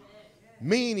King.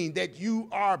 Meaning that you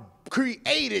are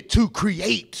created to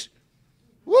create.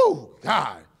 Woo,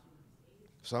 God.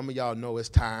 Some of y'all know it's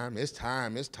time. It's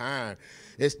time. It's time.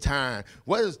 It's time.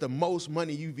 What is the most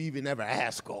money you've even ever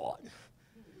asked God?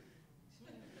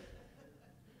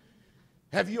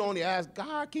 Have you only asked,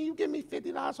 God, can you give me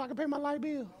 $50 so I can pay my light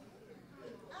bill?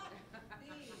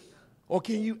 Or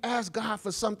can you ask God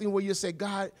for something where you say,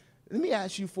 God, let me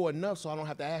ask you for enough so I don't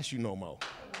have to ask you no more?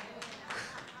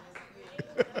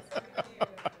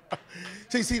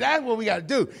 See, that's what we got to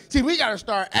do. See, we got to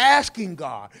start asking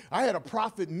God. I had a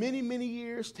prophet many, many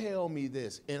years tell me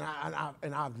this, and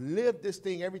I've lived this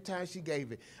thing every time she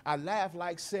gave it. I laughed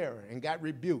like Sarah and got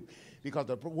rebuked, because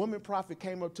the woman prophet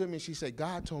came up to me and she said,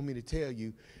 God told me to tell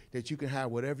you that you can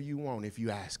have whatever you want if you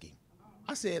ask him.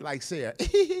 I said like Sarah.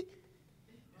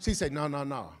 She said,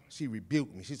 no. She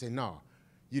rebuked me. She said, no,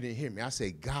 you didn't hear me. I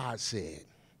said, God said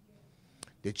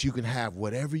that you can have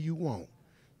whatever you want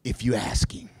if you ask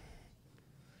him.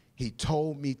 He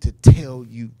told me to tell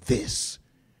you this.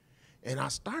 And I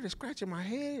started scratching my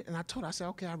head, and I said,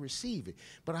 okay, I receive it.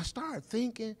 But I started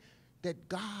thinking, that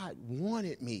God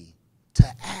wanted me to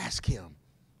ask him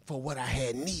for what I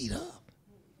had need of.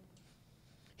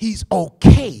 He's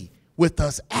okay with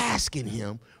us asking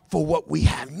him for what we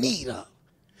have need of.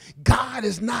 God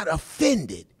is not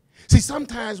offended. See,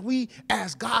 sometimes we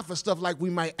ask God for stuff like we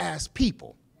might ask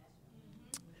people.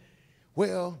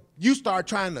 Well, you start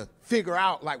trying to figure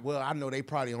out, like, well, I know they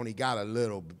probably only got a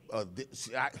little.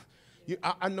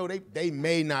 I know they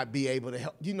may not be able to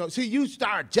help. You know, see, you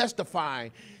start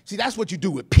justifying. See, that's what you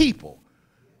do with people.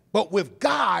 But with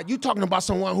God, you're talking about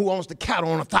someone who owns the cattle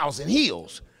on 1,000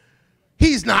 hills.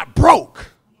 He's not broke.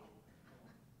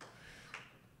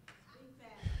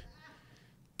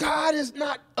 God is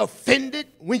not offended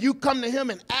when you come to him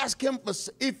and ask him for,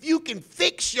 if you can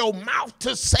fix your mouth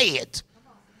to say it,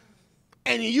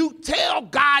 and you tell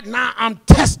God, now I'm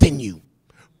testing you.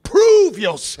 Prove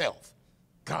yourself.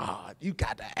 God, you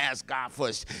got to ask God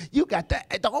for,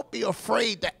 don't be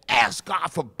afraid to ask God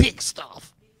for big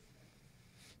stuff.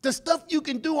 The stuff you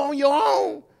can do on your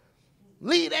own,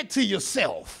 leave that to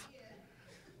yourself.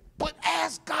 But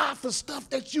ask God for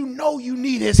stuff that you know you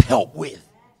need his help with.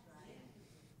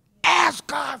 Ask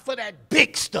God for that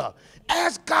big stuff.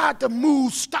 Ask God to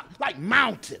move stuff like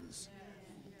mountains.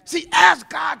 See, ask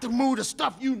God to move the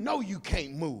stuff you know you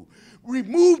can't move.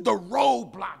 Remove the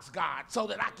roadblocks, God, so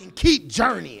that I can keep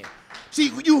journeying.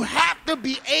 See, you have to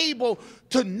be able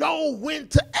to know when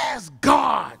to ask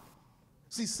God.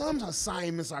 See, some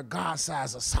assignments are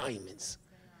God-sized assignments.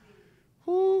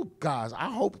 Ooh, guys,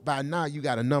 I hope by now you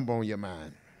got a number on your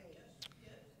mind.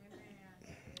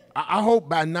 I hope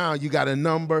by now you got a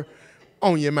number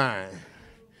on your mind.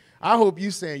 I hope you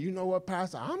saying, you know what,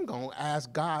 Pastor, I'm going to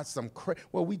ask God some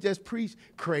well, we just preached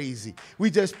crazy.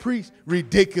 We just preached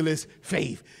ridiculous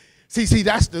faith. See,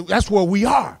 that's where we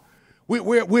are.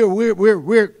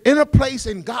 We're in a place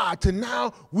in God to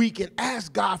now we can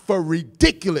ask God for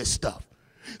ridiculous stuff.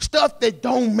 Stuff that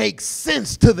don't make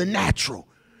sense to the natural.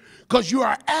 Because you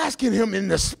are asking him in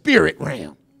the spirit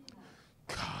realm.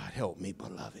 God, help me,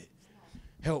 beloved.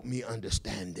 Help me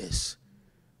understand this.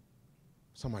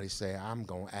 Somebody say, I'm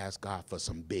going to ask God for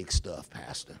some big stuff,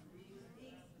 Pastor.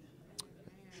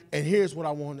 And here's what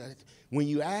I want to, when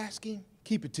you ask him,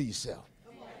 keep it to yourself.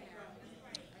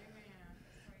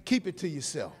 Keep it to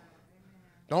yourself.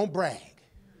 Don't brag.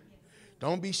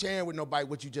 Don't be sharing with nobody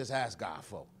what you just asked God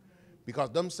for.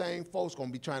 Because them same folks going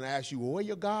to be trying to ask you, well, where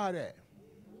your God at?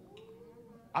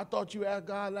 I thought you asked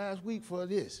God last week for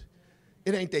this.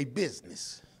 It ain't their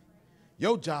business.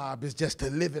 Your job is just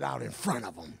to live it out in front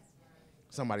of them.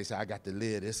 Somebody say, I got to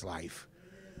live this life.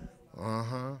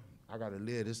 I got to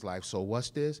live this life. So what's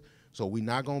this? So we're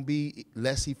not going to be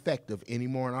less effective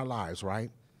anymore in our lives, right?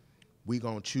 We're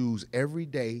going to choose every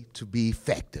day to be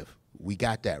effective. We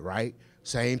got that, right?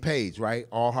 Same page, right?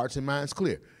 All hearts and minds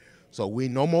clear. So we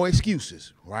no more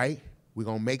excuses, right? We're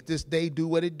going to make this day do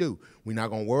what it do. We're not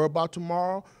going to worry about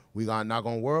tomorrow. We're not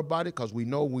going to worry about it because we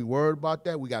know we worried about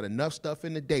that. We got enough stuff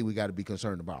in the day we got to be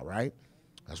concerned about, right?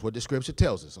 That's what the scripture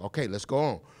tells us. Okay, let's go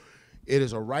on. It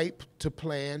is a right to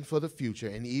plan for the future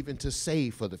and even to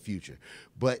save for the future.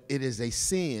 But it is a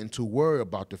sin to worry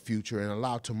about the future and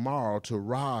allow tomorrow to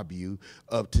rob you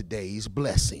of today's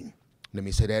blessing. Let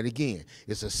me say that again.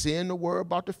 It's a sin to worry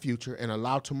about the future and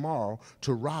allow tomorrow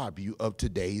to rob you of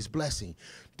today's blessing.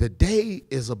 Today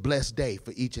is a blessed day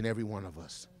for each and every one of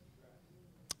us.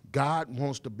 God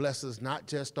wants to bless us not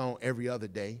just on every other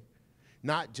day,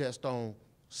 not just on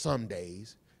some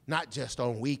days, not just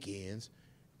on weekends.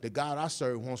 The God I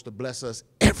serve wants to bless us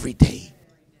every day.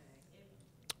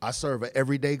 I serve an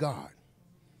everyday God.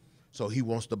 So he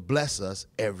wants to bless us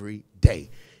every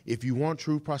day. If you want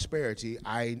true prosperity,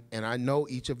 and I know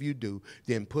each of you do,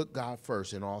 then put God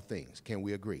first in all things. Can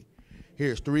we agree?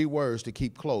 Here's 3 words to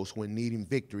keep close when needing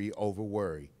victory over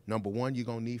worry. Number 1, you're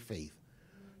going to need faith.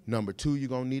 Number 2, you're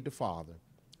going to need the Father.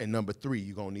 And number 3,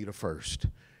 you're going to need a first.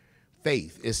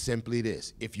 Faith is simply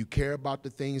this. If you care about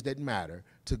the things that matter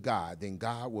to God, then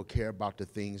God will care about the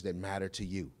things that matter to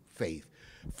you. Faith.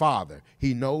 Father,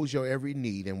 he knows your every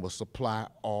need and will supply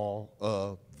all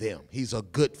of them. He's a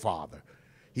good father.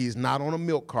 He's not on a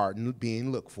milk carton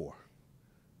being looked for.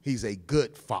 He's a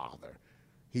good father.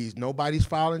 Nobody's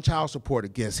filing child support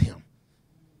against him.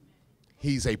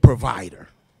 He's a provider.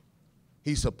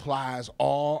 He supplies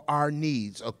all our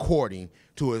needs according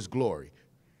to his glory,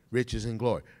 riches and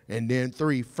glory. And then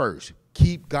 3, first,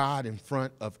 keep God in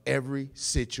front of every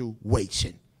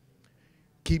situation.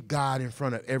 Keep God in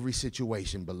front of every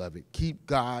situation, beloved. Keep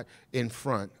God in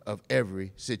front of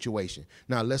every situation.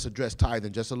 Now, let's address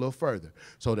tithing just a little further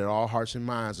so that all hearts and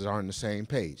minds are on the same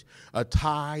page. A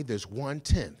tithe is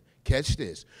 1/10. catch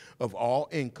this, of all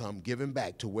income given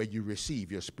back to where you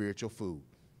receive your spiritual food.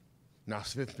 Now,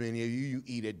 many of you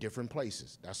eat at different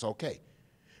places. That's okay.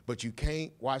 But you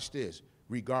can't, watch this,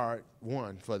 regard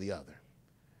one for the other.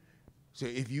 So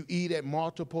if you eat at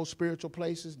multiple spiritual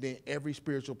places, then every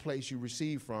spiritual place you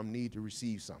receive from need to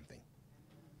receive something.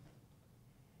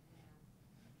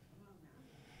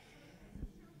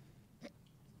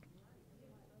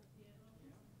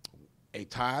 A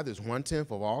tithe is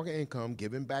 1/10 of all income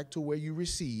given back to where you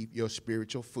receive your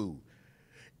spiritual food.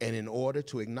 And in order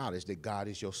to acknowledge that God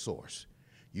is your source,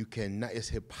 you cannot, it's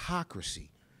hypocrisy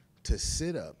to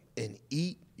sit up and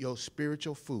eat your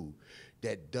spiritual food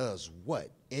that does what?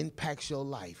 Impacts your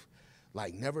life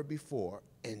like never before,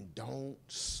 and don't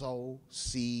sow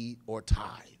seed or tithe.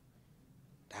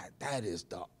 That is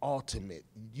the ultimate.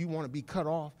 You want to be cut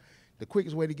off? The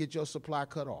quickest way to get your supply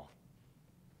cut off.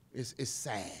 It's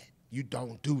sad. You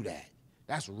don't do that.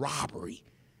 That's robbery.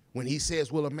 When he says,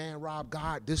 will a man rob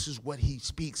God? This is what he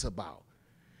speaks about.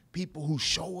 People who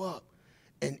show up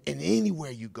and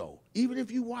anywhere you go. Even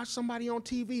if you watch somebody on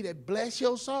TV that bless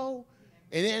your soul,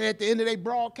 and then at the end of their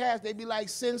broadcast, they be like,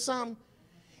 send something.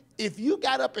 If you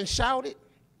got up and shouted,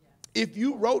 if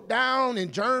you wrote down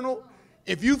and journaled,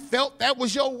 if you felt that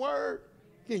was your word,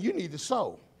 then you need to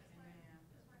sow.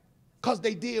 Because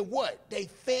they did what? They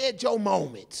fed your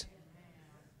moment.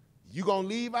 You're going to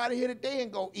leave out of here today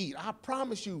and go eat. I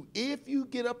promise you, if you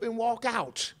get up and walk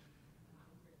out,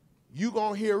 you're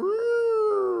going to hear,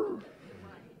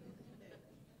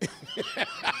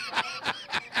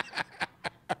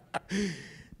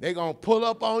 they're going to pull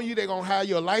up on you. They're going to have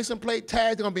your license plate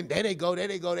tags. They're going to be, there they go,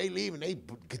 they leaving. They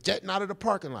jetting out of the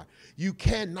parking lot. You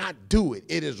cannot do it.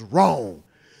 It is wrong.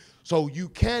 So you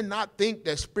cannot think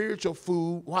that spiritual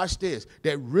food, watch this,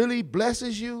 that really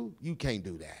blesses you, you can't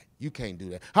do that. You can't do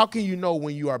that. How can you know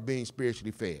when you are being spiritually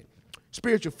fed?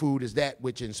 Spiritual food is that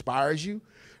which inspires you,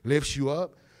 lifts you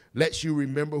up, lets you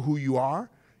remember who you are.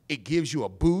 It gives you a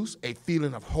boost, a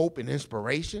feeling of hope and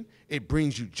inspiration. It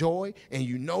brings you joy, and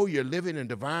you know you're living in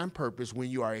divine purpose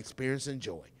when you are experiencing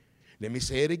joy. Let me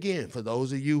say it again for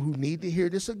those of you who need to hear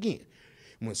this again.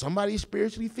 When somebody's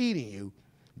spiritually feeding you,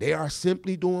 they are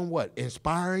simply doing what?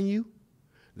 Inspiring you,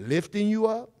 lifting you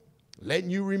up,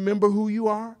 letting you remember who you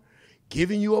are,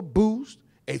 giving you a boost,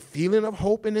 a feeling of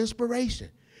hope and inspiration,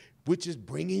 which is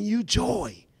bringing you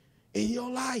joy in your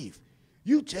life.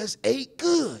 You just ate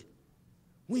good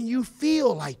when you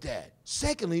feel like that.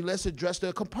 Secondly, let's address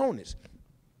the components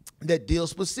that deal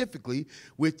specifically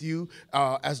with you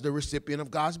as the recipient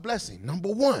of God's blessing. Number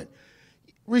one,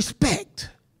 respect.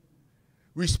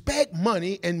 Respect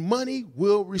money, and money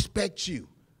will respect you.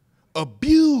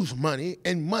 Abuse money,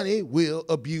 and money will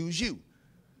abuse you.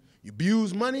 You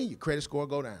abuse money, your credit score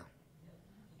go down.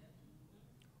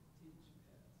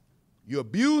 You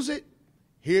abuse it,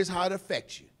 here's how it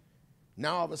affects you.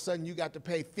 Now all of a sudden you got to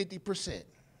pay 50%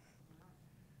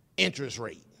 interest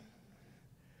rate.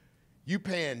 You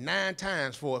paying 9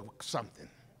 times for something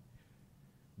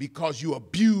because you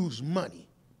abuse money.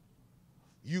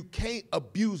 You can't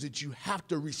abuse it, you have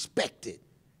to respect it.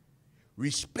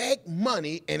 Respect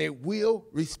money and it will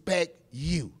respect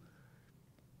you.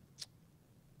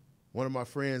 One of my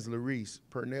friends, Larice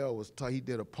Purnell, he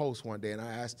did a post one day, and I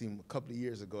asked him a couple of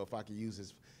years ago if I could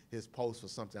use his post for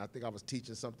something. I think I was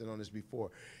teaching something on this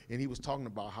before, and he was talking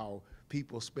about how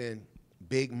people spend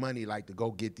big money like to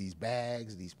go get these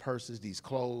bags, these purses, these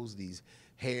clothes, these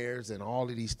hairs, and all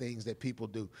of these things that people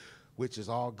do, which is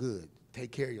all good.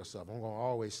 Take care of yourself. I'm going to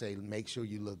always say make sure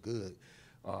you look good.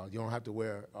 You don't have to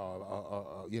wear,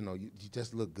 you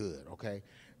just look good, okay?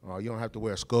 You don't have to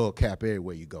wear a skull cap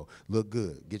everywhere you go. Look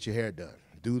good. Get your hair done.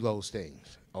 Do those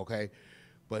things, okay?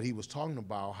 But he was talking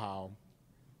about how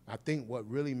I think what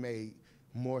really made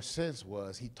more sense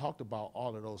was he talked about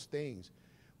all of those things,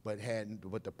 but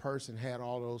the person had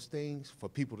all those things for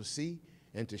people to see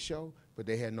and to show, but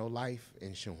they had no life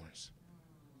insurance.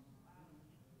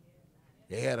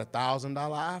 They had a $1,000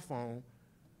 iPhone,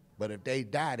 but if they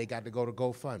die, they got to go to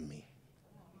GoFundMe.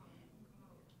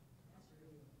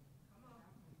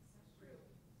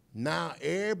 Now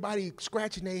everybody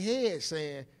scratching their head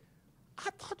saying, I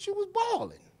thought you was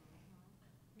balling.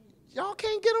 Y'all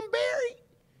can't get them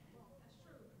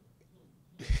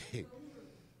buried.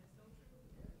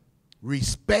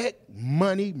 Respect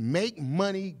money, make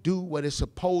money do what it's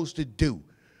supposed to do.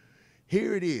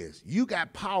 Here it is. You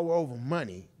got power over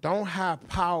money. Don't have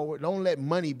power. Don't let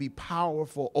money be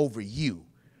powerful over you.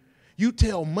 You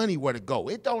tell money where to go.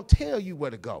 It don't tell you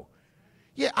where to go.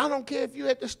 Yeah, I don't care if you're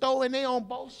at the store and they on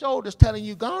both shoulders telling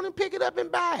you, go on and pick it up and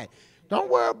buy it. Don't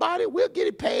worry about it. We'll get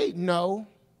it paid. No.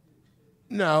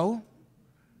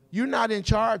 You're not in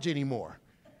charge anymore.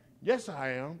 Yes,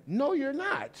 I am. No, you're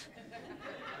not.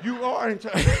 You are in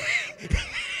charge.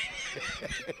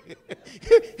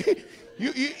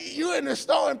 You in the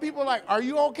store and people are like, are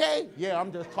you okay? Yeah,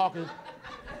 I'm just talking.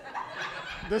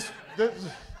 This.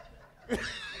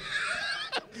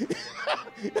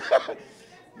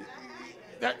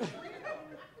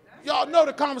 Y'all know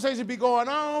the conversation be going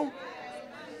on.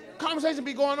 Conversation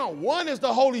be going on. One is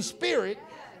the Holy Spirit.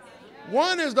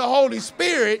 One is the Holy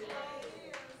Spirit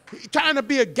trying to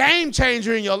be a game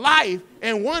changer in your life,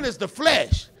 and one is the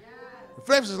flesh. The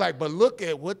flesh is like, but look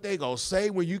at what they gonna say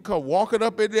when you come walking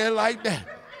up in there like that.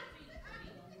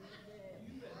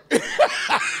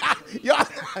 Y'all,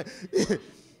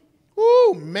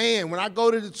 ooh, man, when I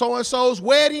go to the so-and-so's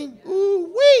wedding,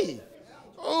 ooh, wee.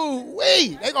 Ooh,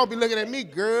 wee. They gonna be looking at me,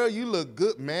 girl, you look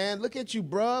good, man. Look at you,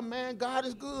 bruh, man. God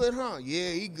is good, huh?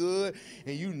 Yeah, he good.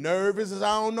 And you nervous as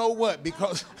I don't know what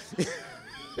because...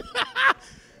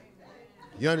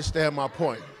 You understand my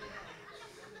point?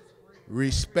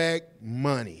 Respect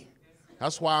money.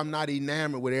 That's why I'm not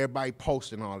enamored with everybody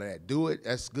posting all that. Do it.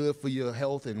 That's good for your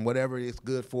health and whatever it's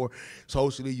good for.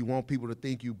 Socially, you want people to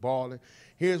think you balling.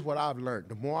 Here's what I've learned.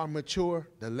 The more I mature,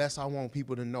 the less I want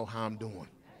people to know how I'm doing.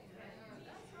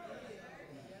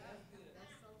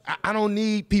 I don't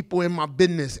need people in my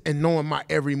business and knowing my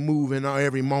every move and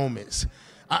every moments.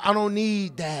 I don't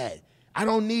need that. I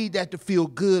don't need that to feel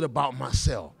good about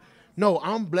myself. No,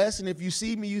 I'm blessed, and if you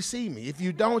see me, you see me. If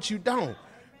you don't, you don't.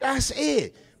 That's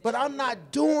it. But I'm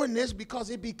not doing this because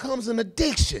it becomes an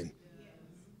addiction.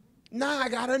 Now I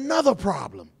got another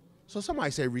problem. So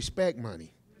somebody say respect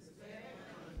money.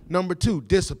 Number 2,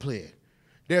 discipline.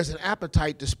 There's an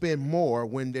appetite to spend more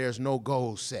when there's no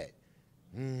goals set.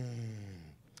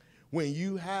 When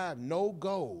you have no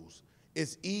goals,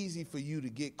 it's easy for you to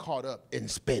get caught up in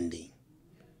spending.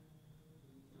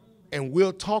 And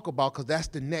we'll talk about, because that's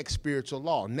the next spiritual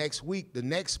law. Next week, the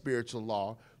next spiritual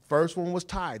law, first one was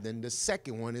tithing, the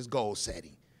second one is goal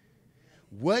setting.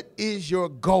 What is your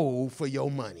goal for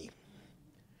your money?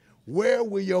 Where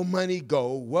will your money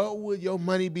go? What will your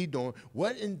money be doing?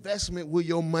 What investment will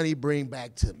your money bring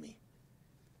back to me?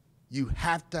 You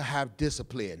have to have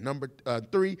discipline. Number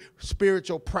 3,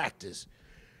 spiritual practice.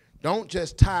 Don't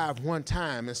just tithe one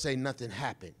time and say nothing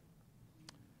happened.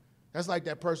 That's like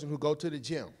that person who go to the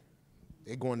gym.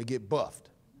 They're going to get buffed.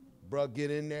 Bruh get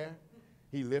in there,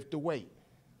 he lift the weight.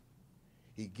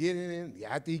 He get in,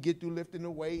 after he get through lifting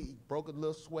the weight, he broke a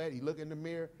little sweat, he look in the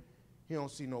mirror, he don't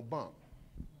see no bump.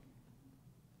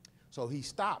 So he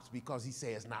stops because he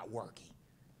says it's not working.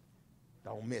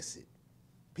 Don't miss it.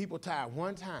 People tithe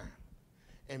one time,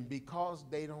 and because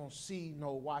they don't see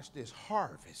no, watch this,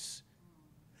 harvest,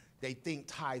 they think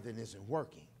tithing isn't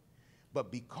working. But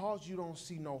because you don't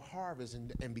see no harvest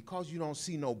and because you don't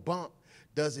see no bump,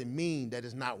 doesn't mean that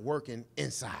it's not working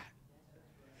inside.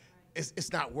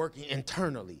 It's not working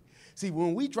internally. See,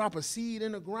 when we drop a seed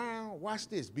in the ground, watch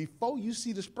this. Before you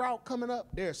see the sprout coming up,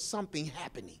 there's something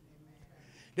happening.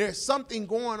 There's something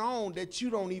going on that you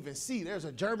don't even see. There's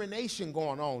a germination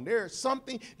going on. There's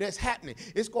something that's happening.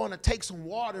 It's going to take some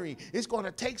watering. It's going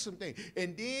to take some things.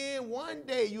 And then one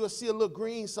day you'll see a little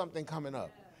green something coming up.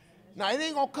 Now, it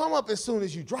ain't going to come up as soon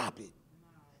as you drop it,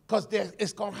 because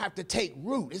it's going to have to take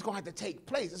root. It's going to have to take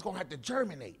place. It's going to have to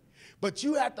germinate. But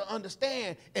you have to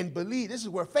understand and believe. This is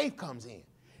where faith comes in.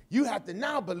 You have to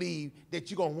now believe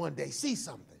that you're going to one day see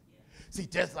something. See,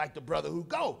 just like the brother who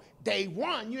go, day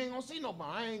one, you ain't going to see nobody.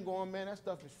 I ain't going, man, that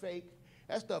stuff is fake.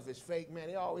 That stuff is fake, man.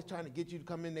 They always trying to get you to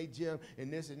come in their gym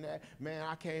and this and that. Man,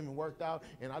 I came and worked out,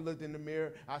 and I looked in the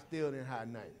mirror. I still didn't have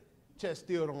nothing. Chest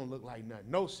still don't look like nothing.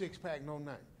 No six-pack, no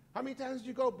nothing. How many times did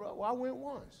you go, bro? Well, I went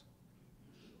once.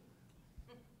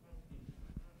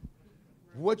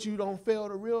 What you don't fail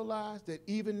to realize, that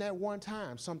even that one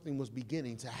time, something was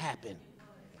beginning to happen.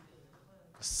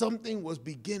 Something was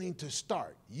beginning to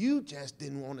start. You just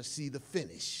didn't want to see the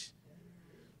finish.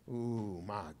 Ooh,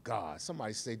 my God.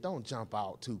 Somebody say, don't jump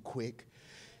out too quick.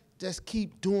 Just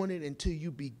keep doing it until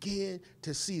you begin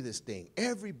to see this thing.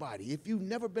 Everybody, if you've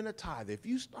never been a tither, if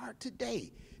you start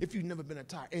today, if you've never been a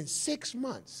tither, in 6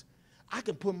 months, I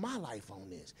can put my life on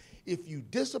this. If you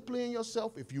discipline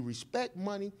yourself, if you respect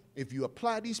money, if you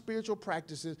apply these spiritual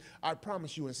practices, I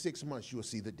promise you in 6 months you'll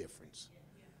see the difference.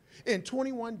 In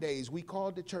 21 days, we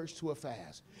called the church to a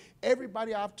fast.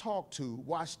 Everybody I've talked to,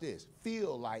 watch this,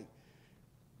 feel like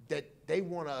that they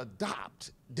want to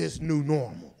adopt this new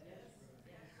normal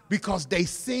because they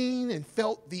seen and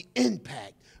felt the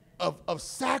impact of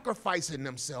sacrificing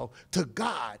themselves to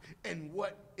God and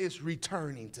what is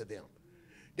returning to them.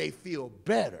 They feel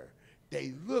better,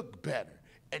 they look better,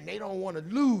 and they don't want to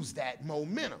lose that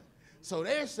momentum. So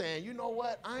they're saying, you know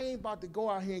what? I ain't about to go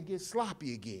out here and get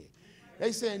sloppy again.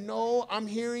 They saying, no, I'm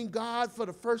hearing God for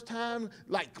the first time,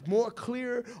 like more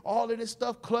clear, all of this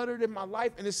stuff cluttered in my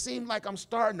life, and it seemed like I'm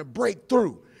starting to break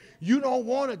through. You don't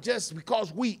want to just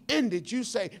because we ended, you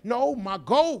say, no, my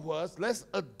goal was let's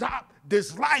adopt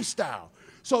this lifestyle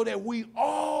so that we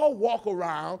all walk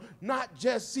around, not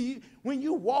just see, when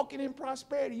you're walking in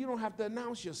prosperity, you don't have to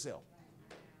announce yourself.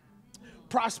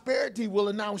 Prosperity will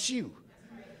announce you.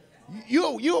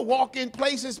 You'll walk in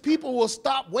places, people will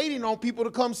stop waiting on people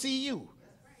to come see you.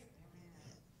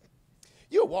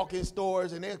 You'll walk in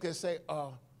stores and they'll just say,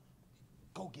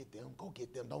 go get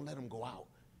them, don't let them go out.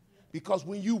 Because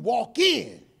when you walk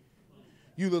in,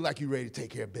 you look like you're ready to take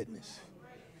care of business.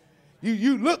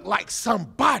 You look like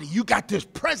somebody. You got this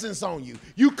presence on you.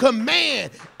 You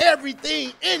command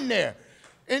everything in there.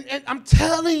 And I'm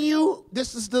telling you,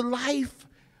 this is the life.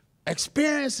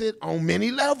 Experience it on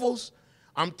many levels.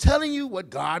 I'm telling you what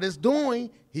God is doing.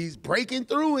 He's breaking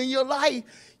through in your life.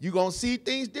 You're going to see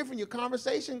things different. Your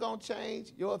conversation going to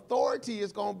change. Your authority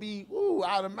is going to be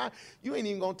out of mind. You ain't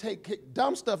even going to take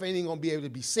dumb stuff ain't even going to be able to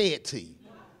be said to you.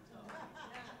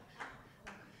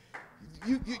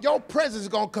 Your presence is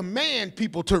going to command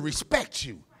people to respect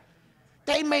you.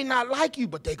 They may not like you,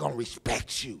 but they're going to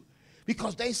respect you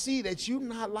because they see that you're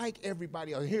not like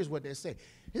everybody else. Here's what they say.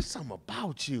 There's something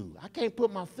about you. I can't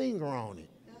put my finger on it.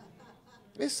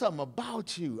 There's something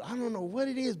about you. I don't know what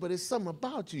it is, but it's something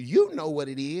about you. You know what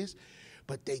it is,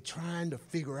 but they trying to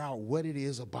figure out what it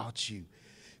is about you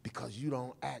because you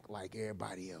don't act like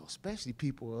everybody else, especially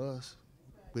people us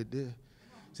with this.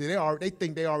 See, they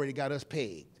think they already got us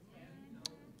pegged.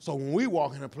 So when we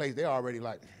walk in a place, they already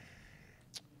like,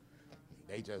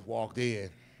 they just walked in.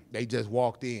 They just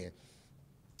walked in.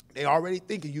 They already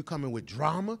thinking you coming with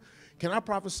drama. Can I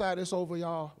prophesy this over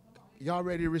y'all? Y'all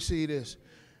ready to receive this?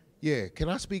 Yeah, can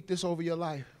I speak this over your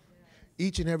life?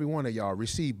 Each and every one of y'all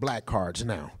receive black cards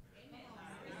now.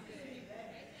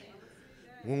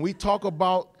 When we talk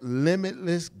about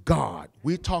limitless God,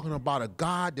 we're talking about a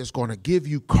God that's going to give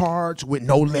you cards with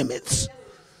no limits.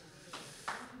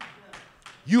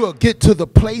 You will get to the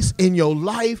place in your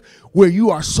life where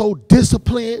you are so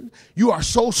disciplined, you are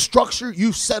so structured,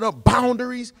 you set up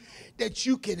boundaries that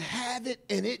you can have it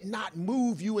and it not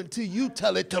move you until you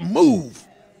tell it to move.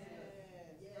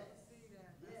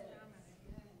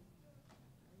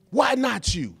 Why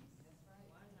not you?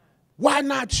 Why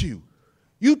not you?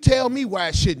 You tell me why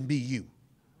it shouldn't be you.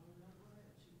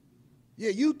 Yeah,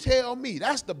 you tell me.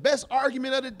 That's the best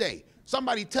argument of the day.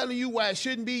 Somebody telling you why it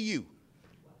shouldn't be you.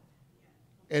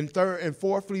 And third and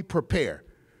fourthly, prepare.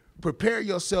 Prepare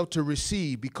yourself to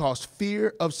receive because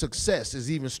fear of success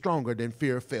is even stronger than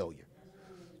fear of failure.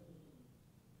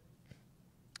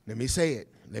 Let me say it.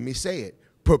 Let me say it.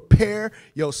 Prepare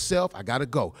yourself. I got to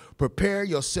go. Prepare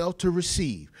yourself to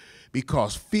receive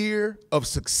because fear of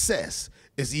success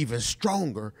is even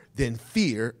stronger than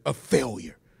fear of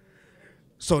failure.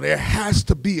 So there has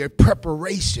to be a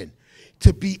preparation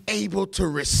to be able to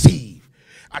receive.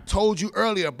 I told you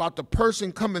earlier about the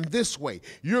person coming this way.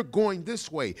 You're going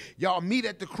this way. Y'all meet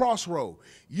at the crossroad.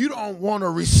 You don't want to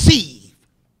receive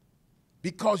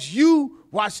because you,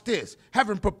 watch this,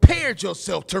 haven't prepared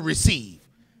yourself to receive.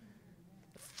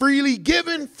 Freely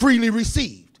given, freely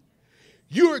received.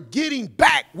 You're getting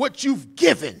back what you've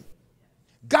given.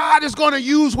 God is going to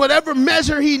use whatever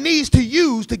measure he needs to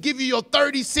use to give you your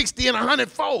 30, 60, and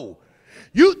 100-fold.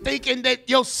 You thinking that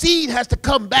your seed has to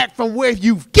come back from where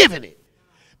you've given it.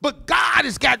 But God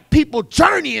has got people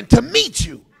journeying to meet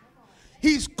you.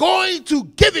 He's going to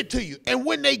give it to you. And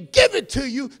when they give it to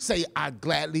you, say, I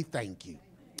gladly thank you.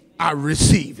 I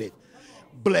receive it.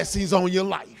 Blessings on your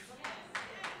life.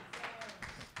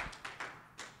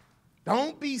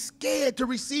 Don't be scared to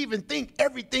receive and think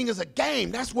everything is a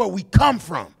game. That's where we come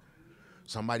from.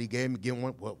 Somebody gave me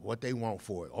what they want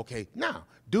for it. Okay, now,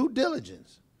 due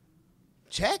diligence.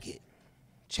 Check it.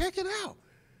 Check it out.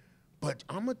 But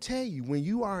I'm going to tell you, when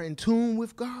you are in tune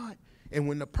with God and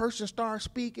when the person starts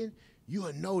speaking,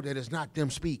 you'll know that it's not them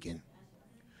speaking.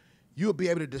 You'll be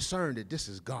able to discern that this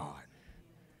is God.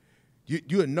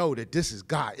 You'll know that this is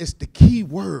God. It's the key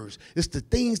words. It's the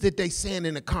things that they saying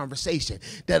in the conversation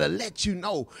that'll let you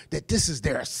know that this is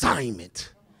their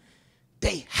assignment.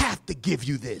 They have to give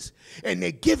you this. And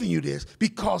they're giving you this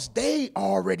because they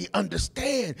already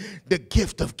understand the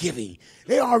gift of giving.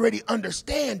 They already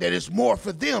understand that it's more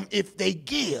for them if they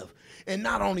give. And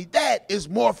not only that, it's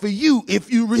more for you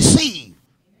if you receive.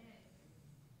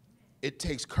 It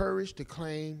takes courage to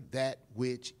claim that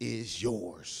which is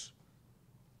yours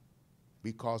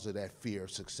because of that fear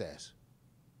of success.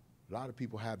 A lot of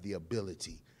people have the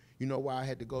ability. You know why I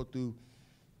had to go through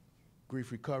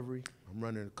grief recovery. I'm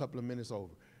running a couple of minutes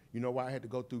over. You know why I had to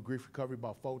go through grief recovery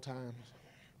about 4 times?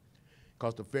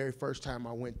 Because the very first time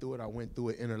I went through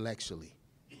it intellectually.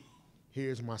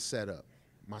 Here's my setup.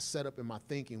 My setup and my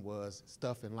thinking was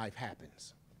stuff in life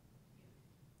happens.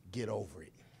 Get over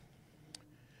it.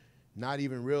 Not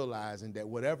even realizing that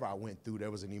whatever I went through, there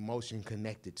was an emotion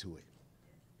connected to it.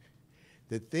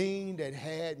 The thing that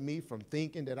had me from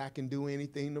thinking that I can do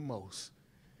anything the most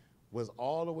was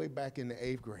all the way back in the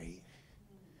 8th grade.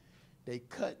 They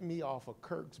cut me off of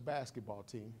Kirk's basketball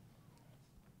team.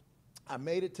 I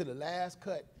made it to the last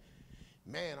cut.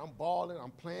 Man, I'm balling. I'm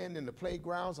playing in the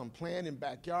playgrounds. I'm playing in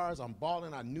backyards. I'm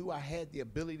balling. I knew I had the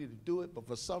ability to do it, but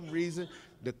for some reason,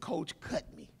 the coach cut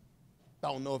me.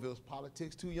 Don't know if it was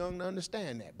politics, too young to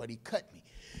understand that, but he cut me.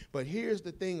 But here's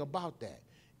the thing about that.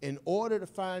 In order to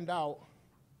find out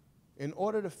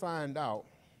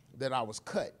that I was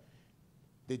cut,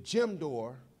 the gym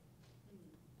door,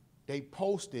 they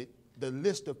posted the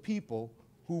list of people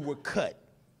who were cut.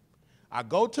 I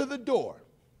go to the door.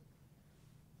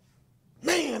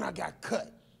 Man, I got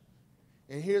cut.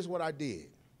 And here's what I did.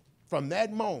 From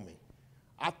that moment,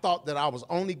 I thought that I was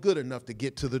only good enough to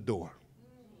get to the door.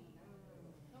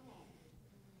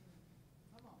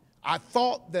 I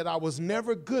thought that I was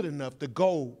never good enough to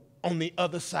go on the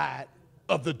other side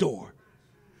of the door.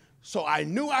 So I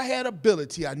knew I had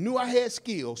ability. I knew I had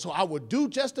skill. So I would do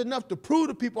just enough to prove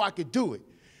to people I could do it.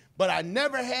 But I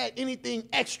never had anything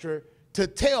extra to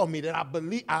tell me that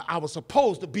I was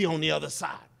supposed to be on the other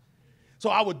side. So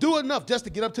I would do enough just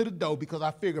to get up to the door because I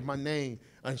figured my name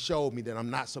showed me that I'm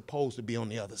not supposed to be on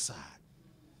the other side.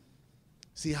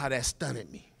 See how that stunned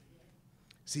me.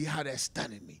 See how that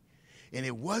stunned me. And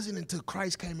it wasn't until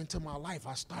Christ came into my life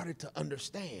I started to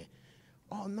understand,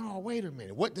 oh, no, wait a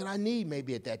minute. What did I need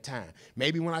maybe at that time?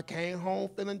 Maybe when I came home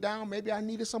feeling down, maybe I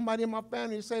needed somebody in my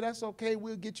family to say, that's okay,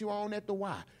 we'll get you on at the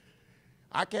Y.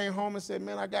 I came home and said,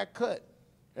 man, I got cut.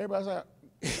 Everybody's like,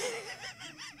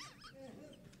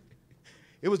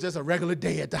 it was just a regular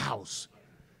day at the house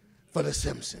for the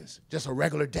Simpsons, just a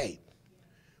regular day.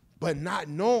 But not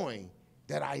knowing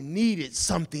that I needed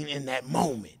something in that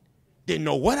moment. Didn't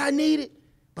know what I needed,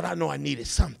 but I know I needed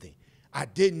something. I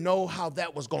didn't know how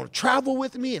that was going to travel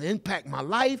with me and impact my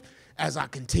life as I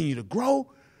continue to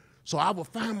grow. So I would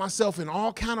find myself in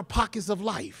all kind of pockets of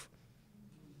life.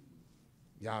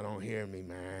 Y'all don't hear me,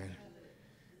 man.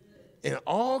 In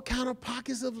all kind of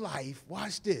pockets of life,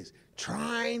 watch this,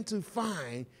 trying to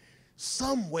find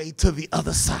some way to the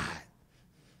other side.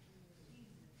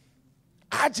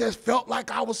 I just felt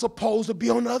like I was supposed to be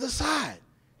on the other side.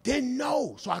 Didn't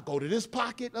know. So I go to this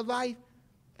pocket of life.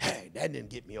 Hey, that didn't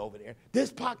get me over there.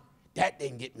 This pocket, that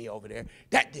didn't get me over there.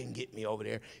 That didn't get me over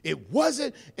there. It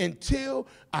wasn't until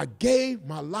I gave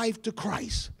my life to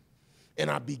Christ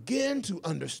and I began to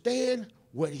understand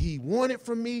what he wanted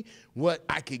from me, what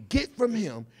I could get from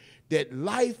him, that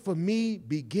life for me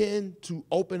began to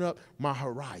open up my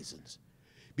horizons.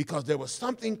 Because there was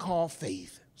something called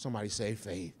faith. Somebody say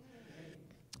faith.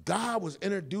 God was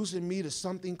introducing me to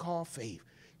something called faith,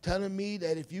 telling me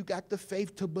that if you got the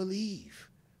faith to believe,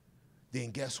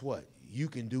 then guess what? You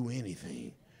can do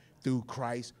anything through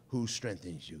Christ who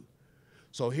strengthens you.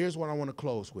 So here's what I want to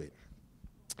close with.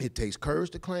 It takes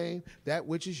courage to claim that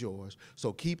which is yours.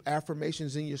 So keep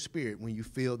affirmations in your spirit when you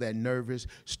feel that nervous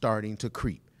starting to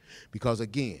creep. Because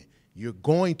again, you're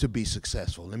going to be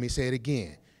successful. Let me say it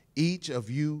again. Each of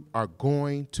you are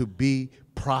going to be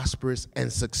prosperous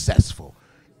and successful.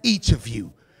 Each of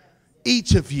you.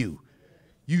 Each of you.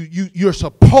 You're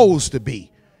supposed to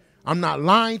be. I'm not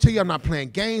lying to you. I'm not playing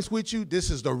games with you. This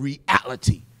is the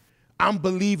reality. I'm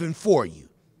believing for you.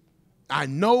 I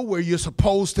know where you're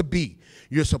supposed to be.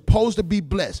 You're supposed to be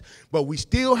blessed. But we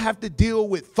still have to deal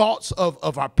with thoughts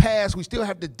of our past. We still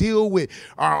have to deal with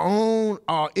our own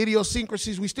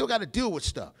idiosyncrasies. We still got to deal with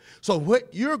stuff. So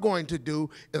what you're going to do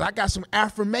is I got some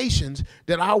affirmations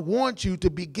that I want you to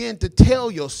begin to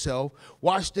tell yourself,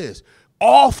 watch this,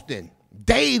 often,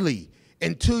 daily,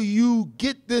 until you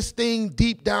get this thing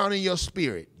deep down in your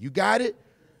spirit. You got it?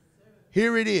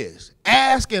 Here it is.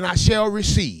 Ask and I shall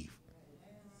receive.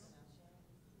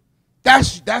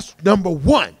 That's number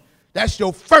one. That's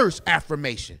your first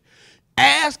affirmation.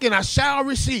 Ask and I shall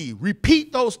receive.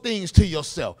 Repeat those things to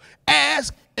yourself.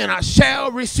 Ask and I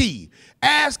shall receive.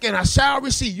 Ask and I shall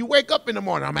receive. You wake up in the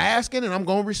morning, I'm asking and I'm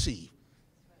going to receive.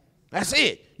 That's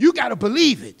it. You got to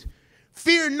believe it.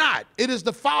 Fear not. It is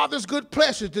the Father's good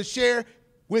pleasure to share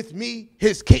with me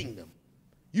his kingdom.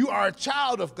 You are a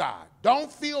child of God.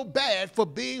 Don't feel bad for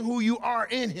being who you are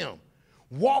in him.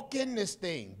 Walk in this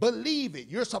thing. Believe it.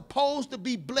 You're supposed to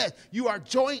be blessed. You are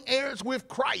joint heirs with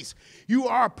Christ. You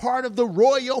are a part of the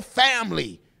royal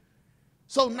family.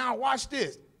 So now watch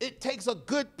this. It takes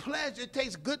good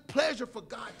pleasure for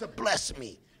God to bless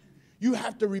me. You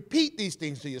have to repeat these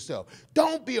things to yourself.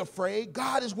 Don't be afraid.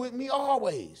 God is with me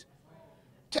always.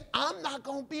 I'm not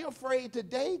going to be afraid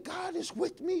today. God is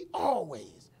with me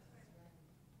always.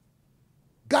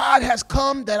 God has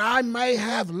come that I may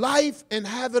have life and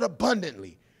have it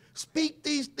abundantly. Speak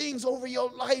these things over your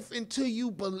life until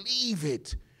you believe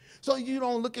it. So you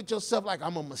don't look at yourself like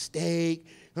I'm a mistake.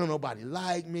 Don't nobody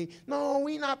like me. No,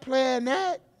 we not playing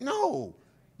that. No,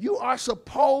 you are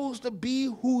supposed to be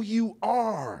who you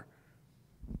are.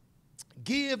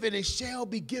 Give and it shall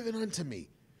be given unto me.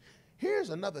 Here's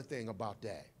another thing about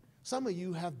that. Some of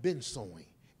you have been sowing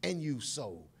and you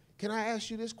sowed. Can I ask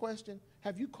you this question?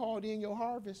 Have you called in your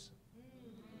harvest?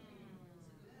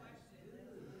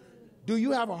 Do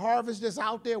you have a harvest that's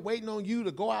out there waiting on you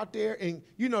to go out there and,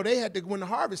 they had to, when the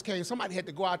harvest came, somebody had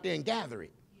to go out there and gather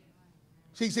it.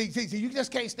 See, you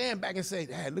just can't stand back and say,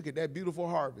 hey, look at that beautiful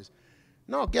harvest.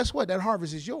 No, guess what? That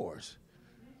harvest is yours.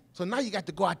 So now you got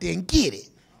to go out there and get it.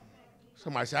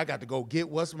 Somebody say, I got to go get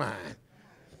what's mine.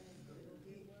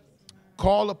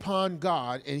 Call upon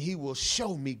God and he will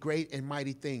show me great and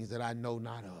mighty things that I know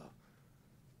not of.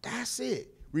 That's it.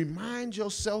 Remind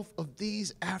yourself of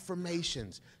these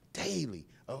affirmations daily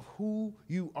of who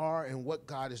you are and what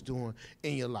God is doing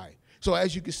in your life. So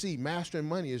as you can see, mastering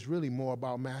money is really more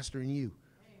about mastering you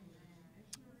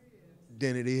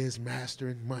than it is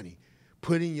mastering money.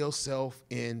 Putting yourself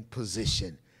in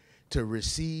position to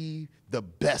receive the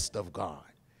best of God.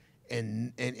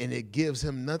 And it gives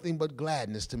him nothing but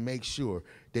gladness to make sure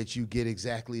that you get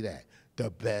exactly that,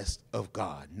 the best of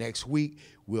God. Next week,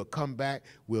 we'll come back.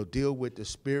 We'll deal with the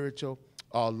spiritual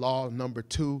law number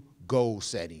 2, goal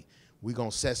setting. We're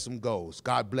going to set some goals.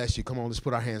 God bless you. Come on, let's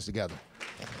put our hands together.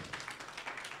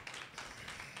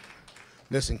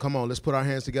 Listen, come on, let's put our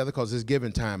hands together because it's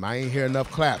giving time. I ain't hear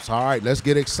enough claps. All right, let's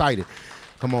get excited.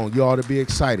 Come on, you ought to be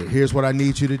excited. Here's what I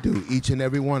need you to do, each and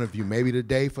every one of you. Maybe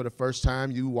today for the first time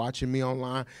you watching me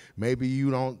online, maybe you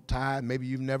don't tithe, maybe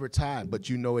you've never tithed, but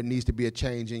you know it needs to be a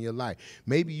change in your life.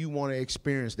 Maybe you want to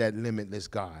experience that limitless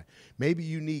God. Maybe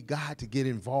you need God to get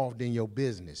involved in your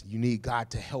business. You need God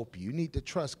to help you. You need to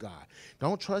trust God.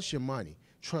 Don't trust your money.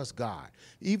 Trust God.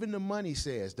 Even the money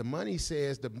says, the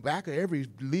back of every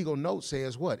legal note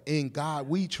says what? In God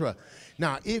we trust.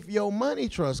 Now, if your money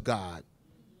trusts God,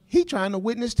 he trying to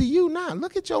witness to you now.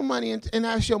 Look at your money and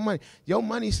ask your money. Your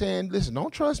money saying, listen,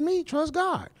 don't trust me, trust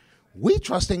God. We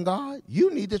trust in God.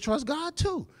 You need to trust God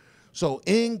too. So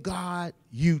in God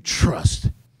you trust.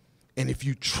 And if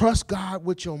you trust God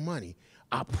with your money,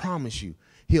 I promise you,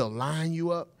 he'll line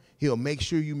you up. He'll make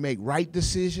sure you make right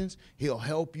decisions. He'll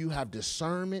help you have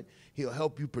discernment. He'll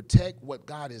help you protect what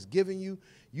God has given you.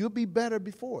 You'll be better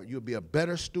before. You'll be a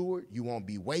better steward. You won't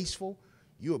be wasteful.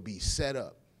 You'll be set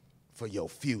up for your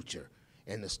future.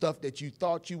 And the stuff that you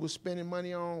thought you were spending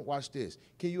money on, watch this.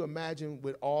 Can you imagine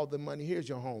with all the money? Here's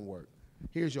your homework.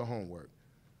 Here's your homework.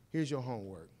 Here's your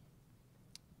homework.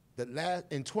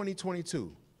 In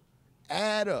 2022,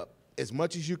 add up as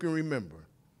much as you can remember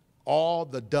all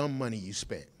the dumb money you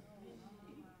spent.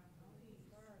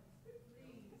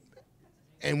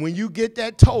 And when you get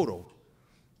that total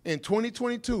in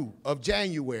 2022 of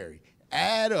January,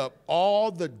 add up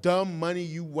all the dumb money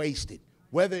you wasted,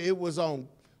 whether it was on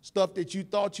stuff that you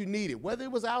thought you needed, whether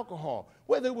it was alcohol,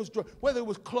 whether it was drugs, whether it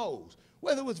was clothes,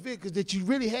 whether it was vehicles that you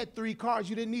really had 3 cars,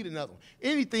 you didn't need another one.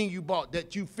 Anything you bought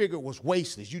that you figured was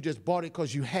wasteless, you just bought it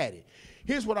because you had it.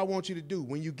 Here's what I want you to do.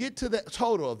 When you get to the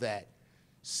total of that,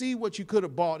 see what you could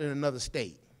have bought in another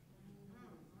state.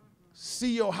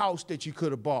 See your house that you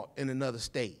could have bought in another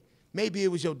state. Maybe it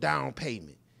was your down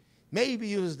payment.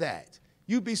 Maybe it was that.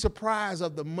 You'd be surprised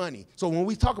of the money. So when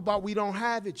we talk about we don't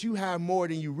have it, you have more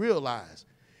than you realize.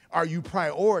 Are you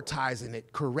prioritizing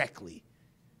it correctly?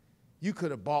 You could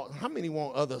have bought, how many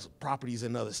want other properties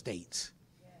in other states?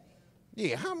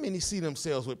 Yeah, how many see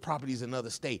themselves with properties in other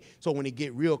states? So when it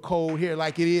get real cold here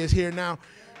like it is here now,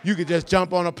 you could just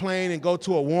jump on a plane and go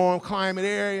to a warm climate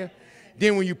area.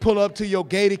 Then when you pull up to your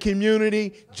gated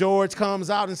community, George comes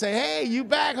out and say, hey, you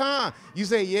back, huh? You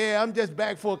say, yeah, I'm just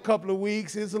back for a couple of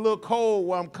weeks. It's a little cold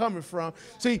where I'm coming from.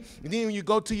 See, then when you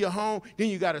go to your home, then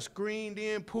you got a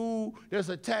screened-in pool that's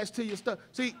attached to your stuff.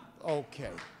 See,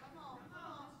 okay.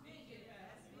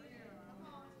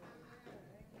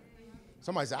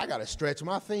 Somebody said, I got to stretch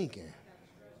my thinking.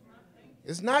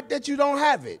 It's not that you don't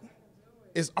have it.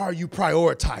 It's are you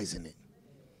prioritizing it?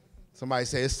 Somebody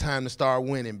say, it's time to start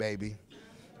winning, baby.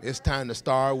 It's time to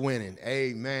start winning.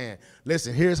 Amen.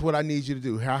 Listen, here's what I need you to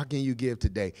do. How can you give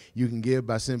today? You can give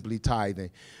by simply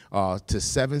tithing to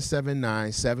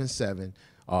 77977.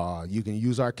 You can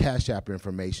use our Cash App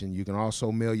information. You can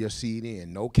also mail your seed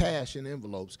in. No cash in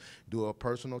envelopes. Do a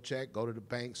personal check. Go to the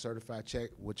bank, certified check,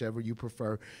 whichever you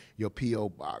prefer, your P.O.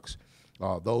 box.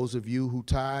 Those of you who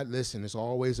tithe, listen, it's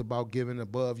always about giving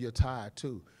above your tithe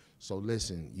too. So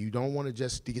listen, you don't want to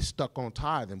just get stuck on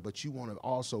tithing, but you want to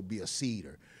also be a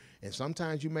seeder. And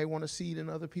sometimes you may want to seed in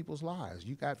other people's lives.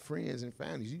 You got friends and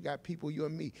families. You got people, you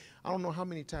and me. I don't know how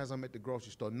many times I'm at the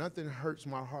grocery store. Nothing hurts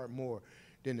my heart more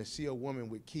than to see a woman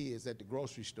with kids at the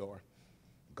grocery store.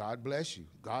 God bless you.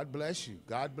 God bless you.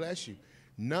 God bless you.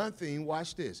 Nothing,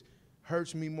 watch this,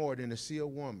 hurts me more than to see a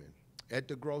woman at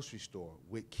the grocery store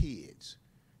with kids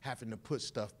having to put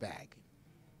stuff back.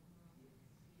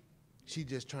 She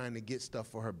just trying to get stuff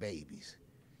for her babies.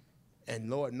 And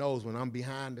Lord knows when I'm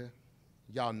behind her,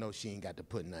 y'all know she ain't got to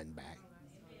put nothing back.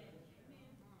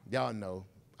 Y'all know.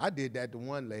 I did that to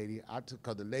one lady.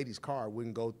 Because the lady's car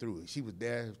wouldn't go through it. She was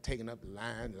there taking up the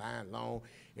line long.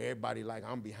 Everybody like,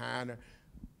 I'm behind her.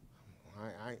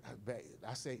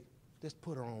 I say, just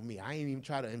put her on me. I ain't even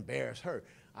try to embarrass her.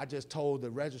 I just told the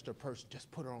register person, just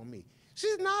put her on me. She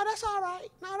said, no, that's all right.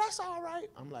 No, that's all right.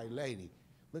 I'm like, lady,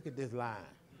 look at this line.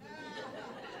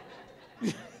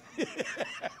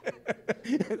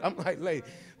 I'm like, lady,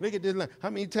 look at this line. How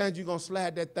many times you gonna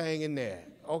slide that thing in there?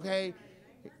 Okay?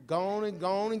 Go on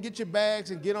and get your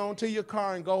bags and get on to your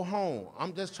car and go home.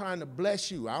 I'm just trying to bless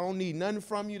you. I don't need nothing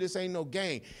from you. This ain't no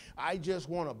game. I just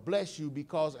want to bless you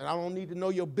because, and I don't need to know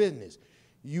your business.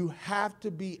 You have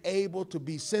to be able to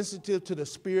be sensitive to the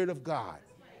Spirit of God.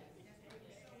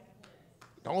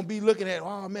 Don't be looking at,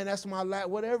 oh man, that's my life,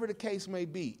 whatever the case may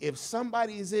be. If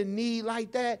somebody is in need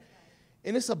like that,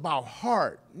 and it's about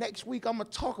heart. Next week, I'm going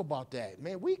to talk about that.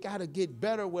 Man, we got to get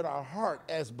better with our heart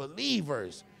as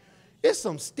believers. It's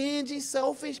some stingy,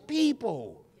 selfish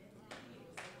people.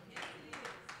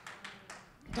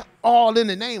 All in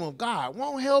the name of God.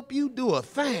 Won't help you do a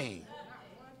thing.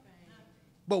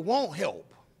 But won't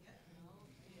help.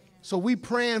 So we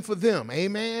praying for them.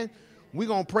 Amen. We're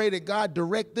going to pray that God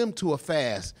direct them to a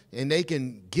fast and they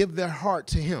can give their heart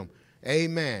to him.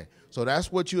 Amen. So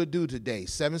that's what you'll do today,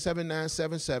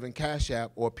 77977, Cash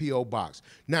App, or P.O. Box.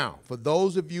 Now, for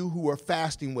those of you who are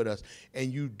fasting with us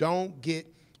and you don't get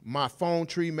my phone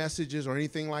tree messages or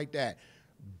anything like that,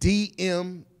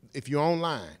 DM, if you're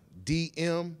online,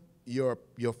 DM your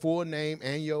full name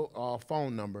and your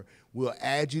phone number. We'll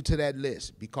add you to that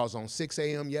list because on 6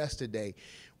 a.m. yesterday,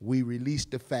 we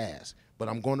released the fast. But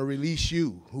I'm going to release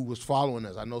you who was following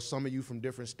us. I know some of you from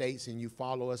different states and you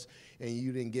follow us and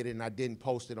you didn't get it and I didn't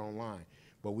post it online.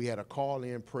 But we had a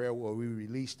call-in prayer where we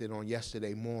released it on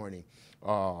yesterday morning,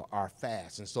 our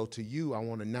fast. And so to you, I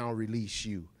want to now release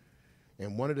you.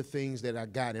 And one of the things that I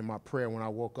got in my prayer when I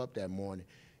woke up that morning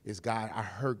is I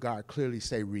heard God clearly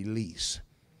say release,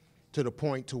 to the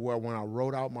point to where when I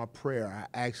wrote out my prayer, I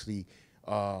actually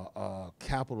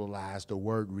capitalized the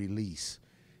word release.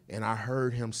 And I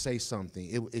heard him say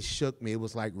something. It shook me. It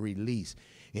was like release.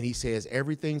 And he says,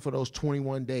 everything for those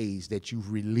 21 days that you've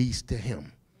released to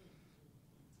him,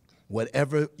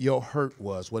 whatever your hurt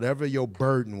was, whatever your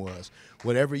burden was,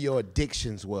 whatever your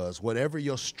addictions was, whatever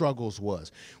your struggles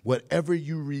was, whatever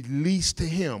you released to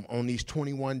him on these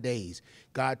 21 days,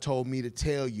 God told me to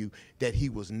tell you that he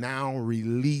was now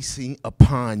releasing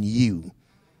upon you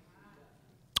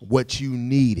what you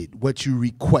needed, what you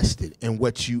requested, and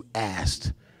what you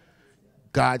asked.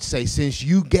 God say, since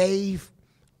you gave,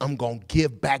 I'm going to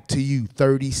give back to you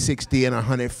 30, 60, and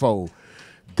 100-fold.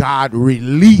 God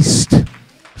released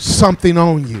something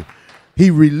on you.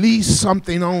 He released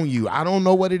something on you. I don't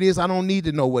know what it is. I don't need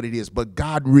to know what it is. But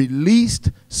God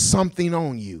released something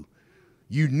on you.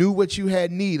 You knew what you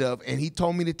had need of, and he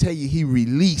told me to tell you he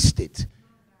released it.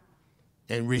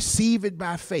 And receive it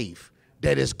by faith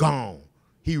that it's gone.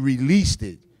 He released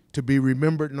it to be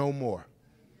remembered no more.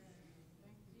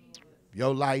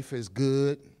 Your life is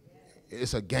good.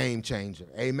 It's a game changer.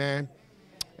 Amen.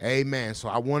 Amen. So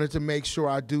I wanted to make sure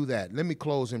I do that. Let me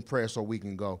close in prayer so we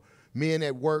can go. Men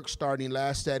at Work, starting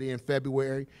last Saturday in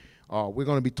February, we're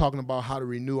going to be talking about how to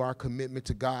renew our commitment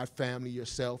to God, family,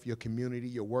 yourself, your community,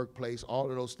 your workplace, all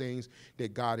of those things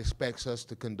that God expects us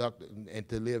to conduct and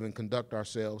to live and conduct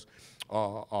ourselves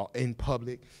in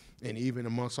public and even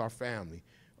amongst our family.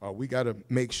 We got to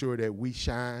make sure that we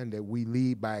shine, that we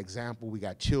lead by example. We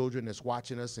got children that's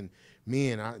watching us, and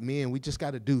men, we just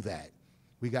got to do that.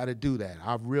 We got to do that.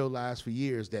 I've realized for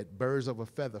years that birds of a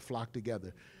feather flock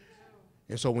together.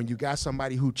 And so when you got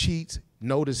somebody who cheats,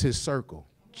 notice his circle.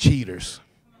 Cheaters.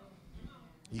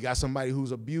 You got somebody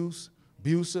who's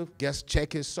abusive, guess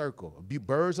check his circle.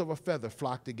 Birds of a feather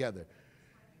flock together.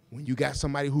 When you got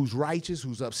somebody who's righteous,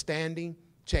 who's upstanding,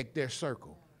 check their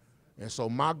circle. And so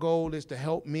my goal is to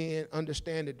help men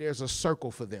understand that there's a circle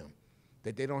for them,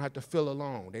 that they don't have to feel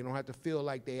alone. They don't have to feel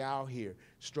like they out here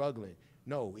struggling.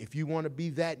 No, if you want to be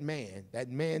that man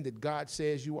that God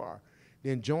says you are,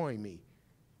 then join me,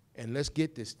 and let's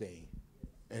get this thing,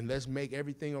 and let's make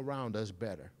everything around us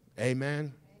better.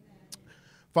 Amen.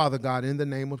 Father God, in the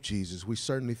name of Jesus, we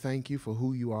certainly thank you for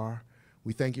who you are.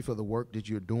 We thank you for the work that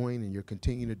you're doing and you're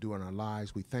continuing to do in our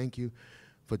lives. We thank you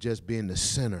for just being the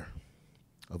center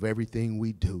of everything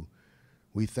we do.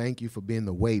 We thank you for being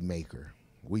the way maker.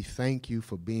 We thank you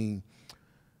for being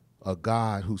a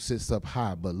God who sits up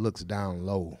high but looks down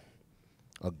low,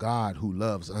 a God who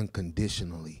loves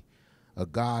unconditionally, a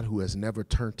God who has never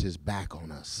turned his back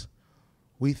on us.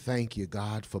 We thank you,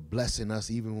 God, for blessing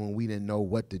us even when we didn't know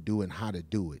what to do and how to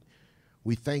do it.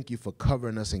 We thank you for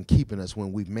covering us and keeping us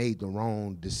when we've made the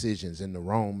wrong decisions and the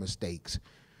wrong mistakes.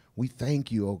 We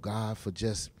thank you, oh God, for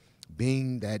just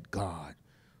being that God.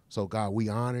 So, God, we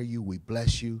honor you, we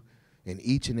bless you, and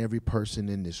each and every person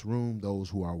in this room, those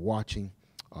who are watching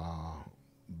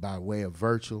by way of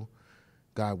virtual,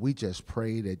 God, we just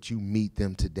pray that you meet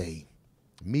them today.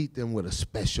 Meet them with a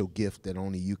special gift that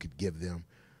only you could give them.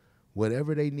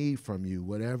 Whatever they need from you,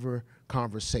 whatever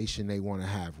conversation they want to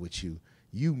have with you,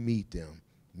 you meet them.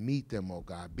 Meet them, oh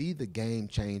God. Be the game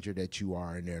changer that you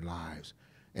are in their lives.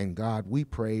 And God, we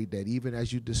pray that even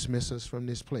as you dismiss us from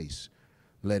this place,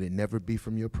 let it never be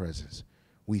from your presence.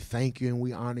 We thank you and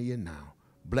we honor you now.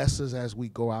 Bless us as we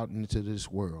go out into this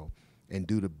world and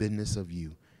do the business of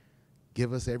you.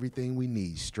 Give us everything we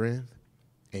need: strength,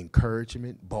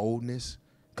 encouragement, boldness,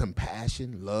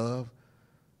 compassion, love.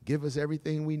 Give us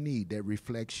everything we need that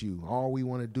reflects you. All we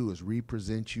want to do is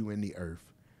represent you in the earth.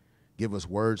 Give us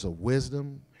words of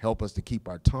wisdom. Help us to keep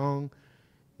our tongue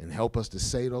and help us to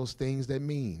say those things that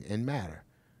mean and matter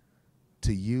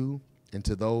to you and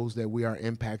to those that we are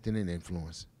impacting and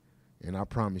influencing. And I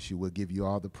promise you we'll give you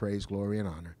all the praise, glory, and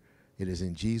honor. It is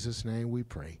in Jesus' name we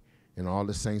pray. And all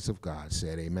the saints of God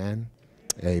said amen,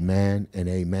 amen, and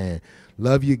amen.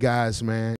 Love you guys, man.